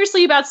thinking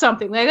seriously about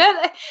something. Like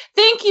that.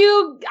 Thank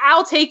you.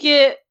 I'll take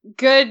it.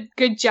 Good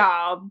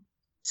job.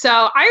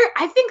 So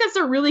I think that's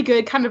a really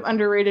good kind of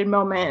underrated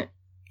moment,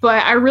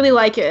 but I really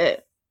like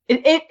it.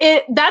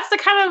 It that's the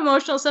kind of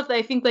emotional stuff that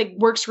I think like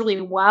works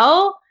really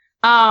well,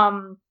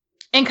 and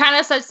kind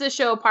of sets this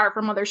show apart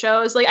from other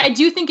shows. Like I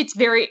do think it's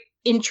very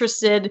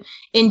interested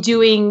in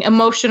doing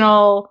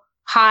emotional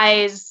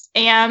highs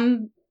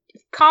and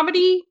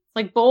comedy,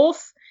 like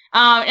both.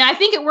 And I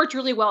think it worked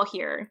really well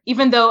here,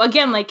 even though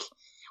again, like,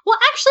 well,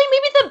 actually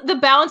maybe the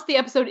balance of the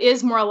episode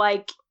is more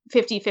like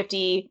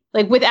 50-50,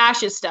 like with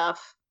Ash's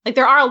stuff. Like,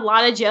 there are a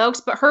lot of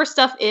jokes, but her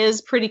stuff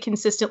is pretty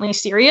consistently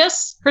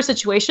serious, her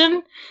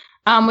situation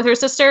with her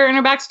sister and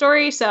her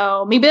backstory.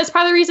 So maybe that's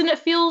part of the reason it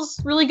feels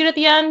really good at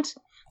the end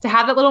to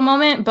have that little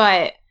moment.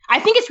 But I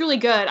think it's really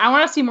good. I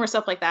want to see more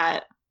stuff like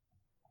that.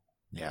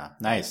 Yeah,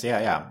 nice.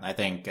 Yeah. I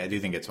do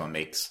think it's what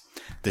makes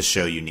this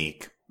show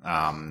unique.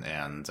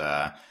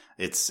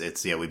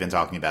 It's we've been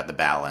talking about the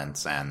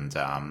balance. And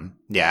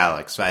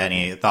Alex,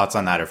 any thoughts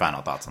on that or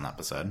final thoughts on the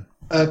episode?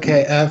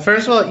 Okay,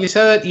 first of all, you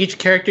said that each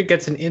character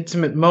gets an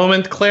intimate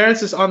moment.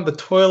 Clarence is on the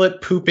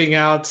toilet pooping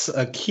out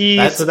a key,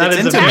 so that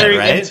is intimate, a very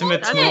right?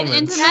 intimate moment. An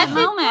intimate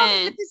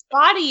moment. With his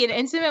body, an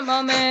intimate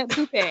moment,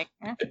 pooping.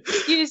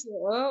 Excuse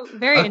you.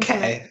 Very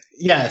intimate.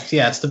 Yes.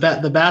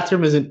 The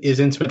bathroom is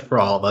intimate for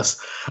all of us.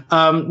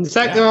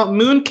 Second of all,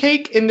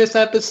 Mooncake in this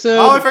episode.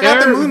 Oh, I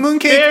forgot the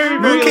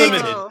Mooncake. Very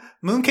limited.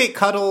 Mooncake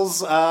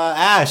cuddles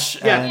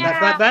Ash.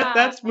 Yeah,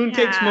 that's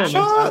Mooncake's moment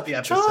of the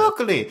episode.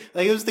 Chocolate.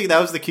 Like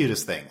that was the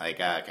cutest thing. Like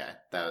okay,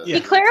 that was. He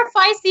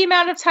clarifies the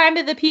amount of time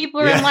that the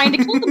people are in line to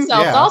kill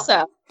themselves. Yeah.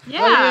 Also.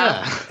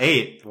 Yeah.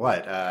 8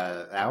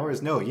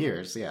 hours? No,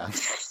 years. Yeah.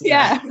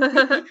 Yeah.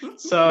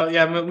 So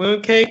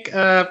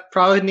Mooncake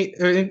probably need.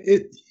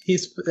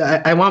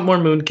 I want more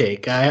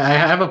Mooncake. I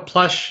have a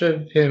plush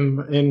of him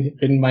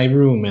in my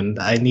room, and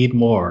I need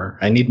more.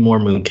 I need more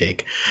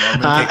Mooncake.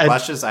 More Mooncake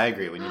plushes. I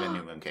agree. We need a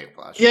new Mooncake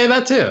plush. Yeah,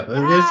 that too.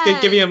 It's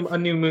gonna give you a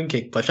new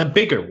Mooncake plush, a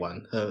bigger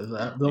one.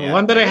 The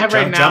one that I have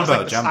right now is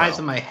like the size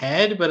of my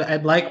head, but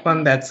I'd like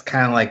one that's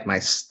kind of like my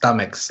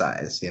stomach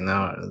size. You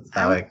know,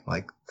 that I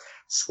like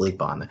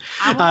sleep on it.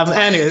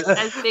 Anyways,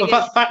 as big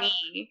as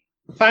me.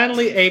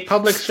 Finally, a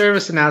public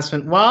service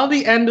announcement. While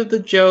the end of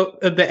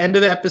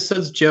the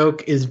episode's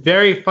joke is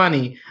very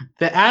funny,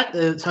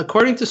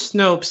 according to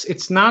Snopes,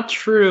 it's not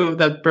true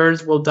that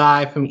birds will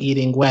die from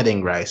eating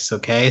wedding rice.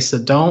 Okay, so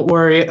don't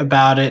worry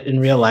about it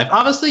in real life.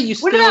 Obviously,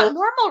 What about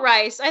normal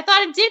rice? I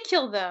thought it did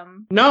kill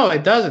them. No,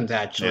 it doesn't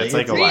actually. Yeah, it's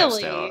like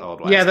really?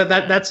 old Yeah,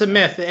 that's a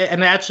myth.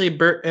 And actually,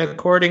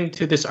 according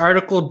to this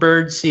article,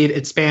 birdseed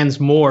expands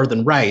more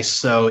than rice.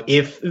 So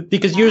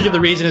because usually the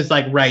reason is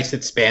like rice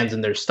expands in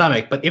their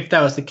stomach, but if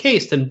that was the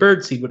case, then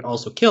birdseed would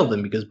also kill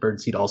them because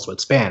birdseed also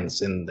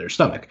expands in their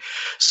stomach.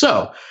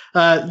 So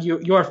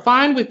you're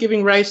fine with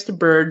giving rice to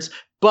birds,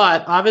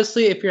 but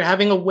obviously if you're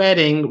having a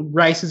wedding,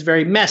 rice is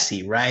very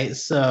messy, right?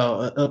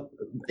 So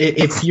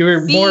if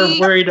you're more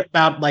worried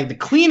about like the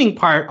cleaning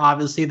part,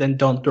 obviously, then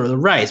don't throw the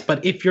rice.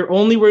 But if you're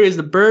only worried as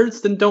the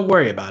birds, then don't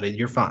worry about it.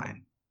 You're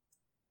fine.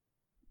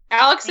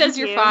 Alex says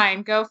you're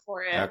fine. Go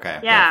for it. Okay.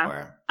 Yeah. Go for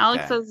it.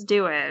 Alex says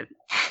do it.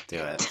 Do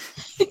it.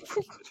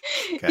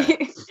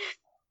 Okay.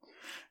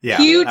 Yeah.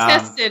 Hugh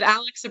tested.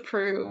 Alex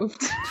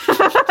approved.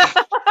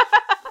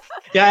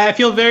 Yeah, I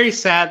feel very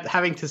sad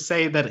having to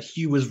say that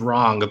Hugh was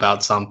wrong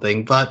about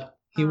something, but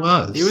he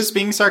was. He was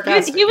being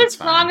sarcastic. He was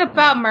wrong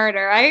about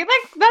murder. I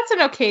like that's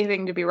an okay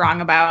thing to be wrong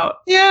about.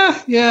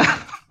 Yeah.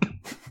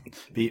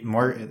 Be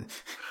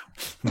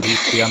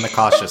on the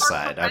cautious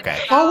side. Okay.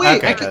 Oh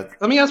wait, Okay.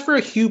 let me ask for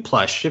a Hugh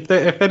plush. If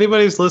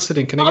anybody's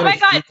listening, can I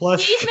get a Hugh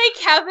plush? Please make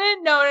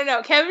Kevin.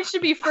 No. Kevin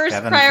should be first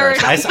Kevin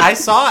priority. first. I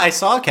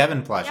saw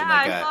Kevin plush. Yeah,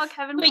 in I saw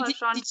Kevin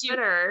plush on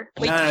Twitter.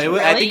 Wait,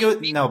 I think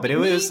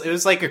it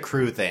was like a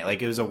crew thing.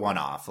 Like it was a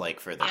one-off,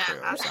 like for the crew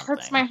or That something.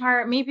 hurts my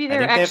heart. Maybe they're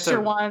think they have extra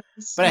to- ones.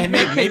 But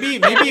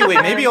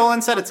maybe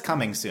Olin said it's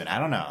coming soon. I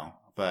don't know.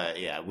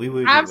 But yeah, we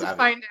would. I have to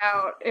find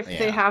out if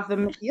they have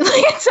them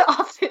into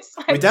office.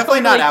 We're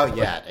definitely not out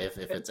yet. If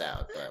it's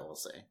out, but we'll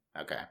see.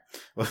 Okay.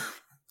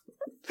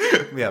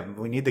 Yeah,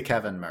 we need the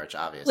Kevin merch,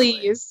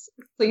 obviously.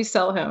 Please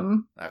sell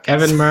him. Okay.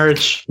 Kevin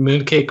merch,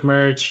 Mooncake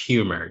merch,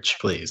 Hugh merch,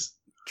 please.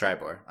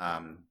 Tribor.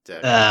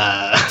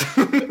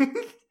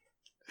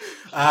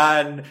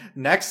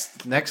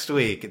 Next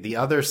week, the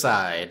other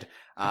side.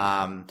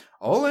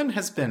 Olin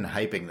has been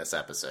hyping this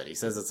episode. He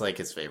says it's like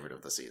his favorite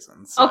of the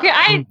season. So.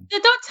 Okay,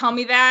 don't tell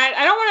me that.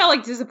 I don't want to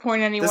like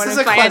disappoint anyone. This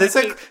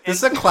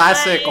is a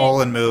classic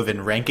Olin move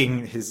in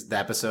ranking the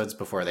episodes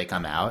before they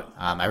come out.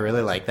 I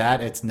really like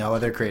that. It's no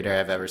other creator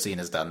I've ever seen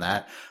has done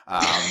that.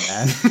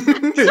 And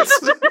it's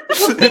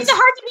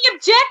hard to be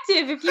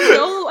objective if you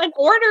know an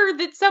order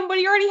that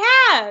somebody already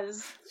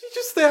has. You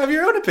just have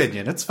your own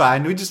opinion. It's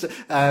fine. We just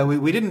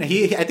we didn't.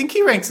 I think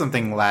he ranked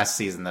something last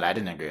season that I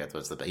didn't agree with.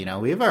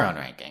 We have our own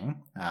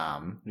ranking.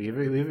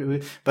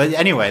 But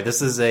anyway,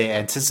 this is a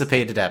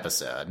anticipated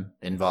episode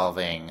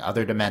involving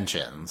other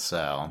dimensions,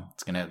 so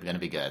it's gonna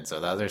be good. So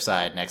the other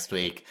side next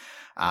week.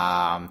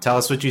 Tell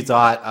us what you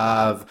thought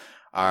of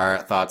our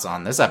thoughts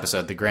on this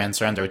episode, The Grand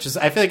Surrender, which is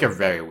I feel like a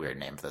very weird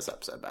name for this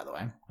episode, by the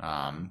way.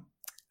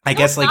 I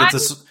guess like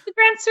it's the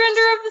Grand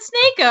Surrender of the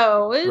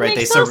Snake-O. Right,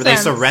 they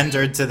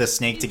surrendered to the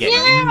snake to get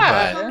eaten,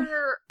 but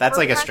that's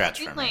like a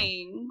stretch for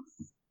me.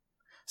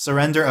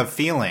 Surrender of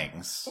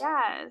feelings.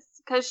 Yes,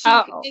 because she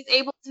is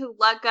able to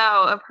let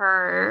go of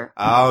her.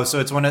 Oh,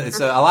 so it's a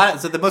lot.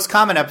 So the most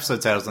common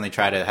episode titles when they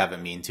try to have it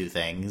mean two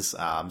things.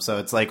 So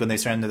it's like when they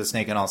surrender the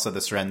snake and also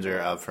the surrender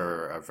of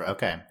her.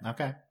 Okay.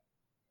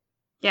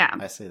 Yeah,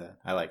 I see that.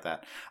 I like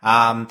that.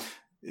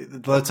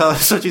 Tell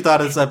us what you thought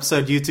of this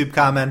episode. YouTube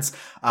comments.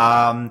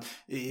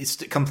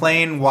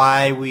 Complain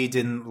why we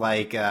didn't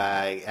like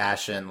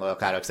Ash and Loyal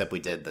Kato, except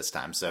we did this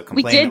time. So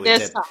complain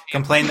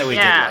complain that we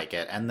did like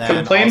it, and then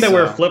complain that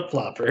we're flip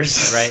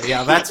floppers. Right?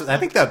 Yeah, I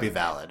think that'd be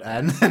valid.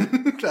 And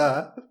then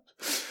other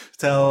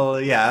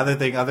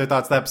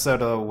thoughts of the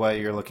episode, of what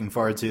you're looking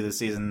forward to this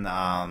season.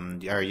 Our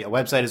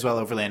website as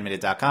well,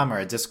 overlyanimated.com, or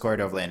a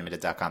Discord,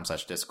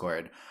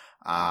 overlyanimated.com/Discord.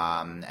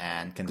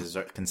 And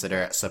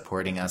consider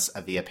supporting us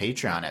via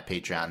Patreon at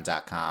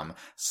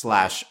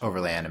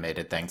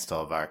patreon.com/overlyanimated. Thanks to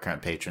all of our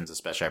current patrons,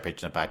 especially our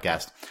patron of the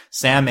podcast,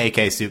 Sam,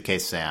 aka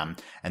Suitcase Sam.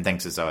 And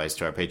thanks as always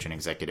to our patron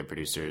executive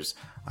producers,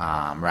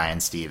 Ryan,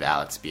 Steve,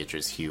 Alex,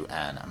 Beatrice, Hugh,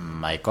 and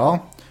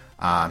Michael.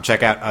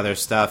 Check out other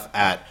stuff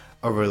at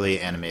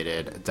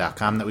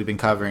overlyanimated.com that we've been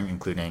covering,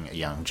 including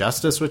Young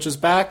Justice, which is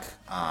back.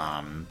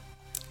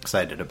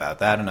 Excited about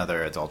that.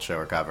 Another adult show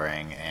we're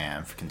covering,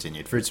 and for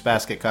continued Fruits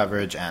Basket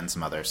coverage and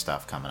some other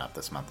stuff coming up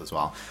this month as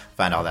well.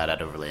 Find all that at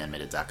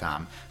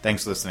overlyanimated.com.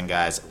 Thanks for listening,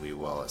 guys. We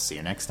will see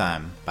you next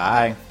time.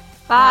 Bye.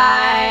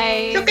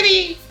 Bye.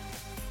 Chookity.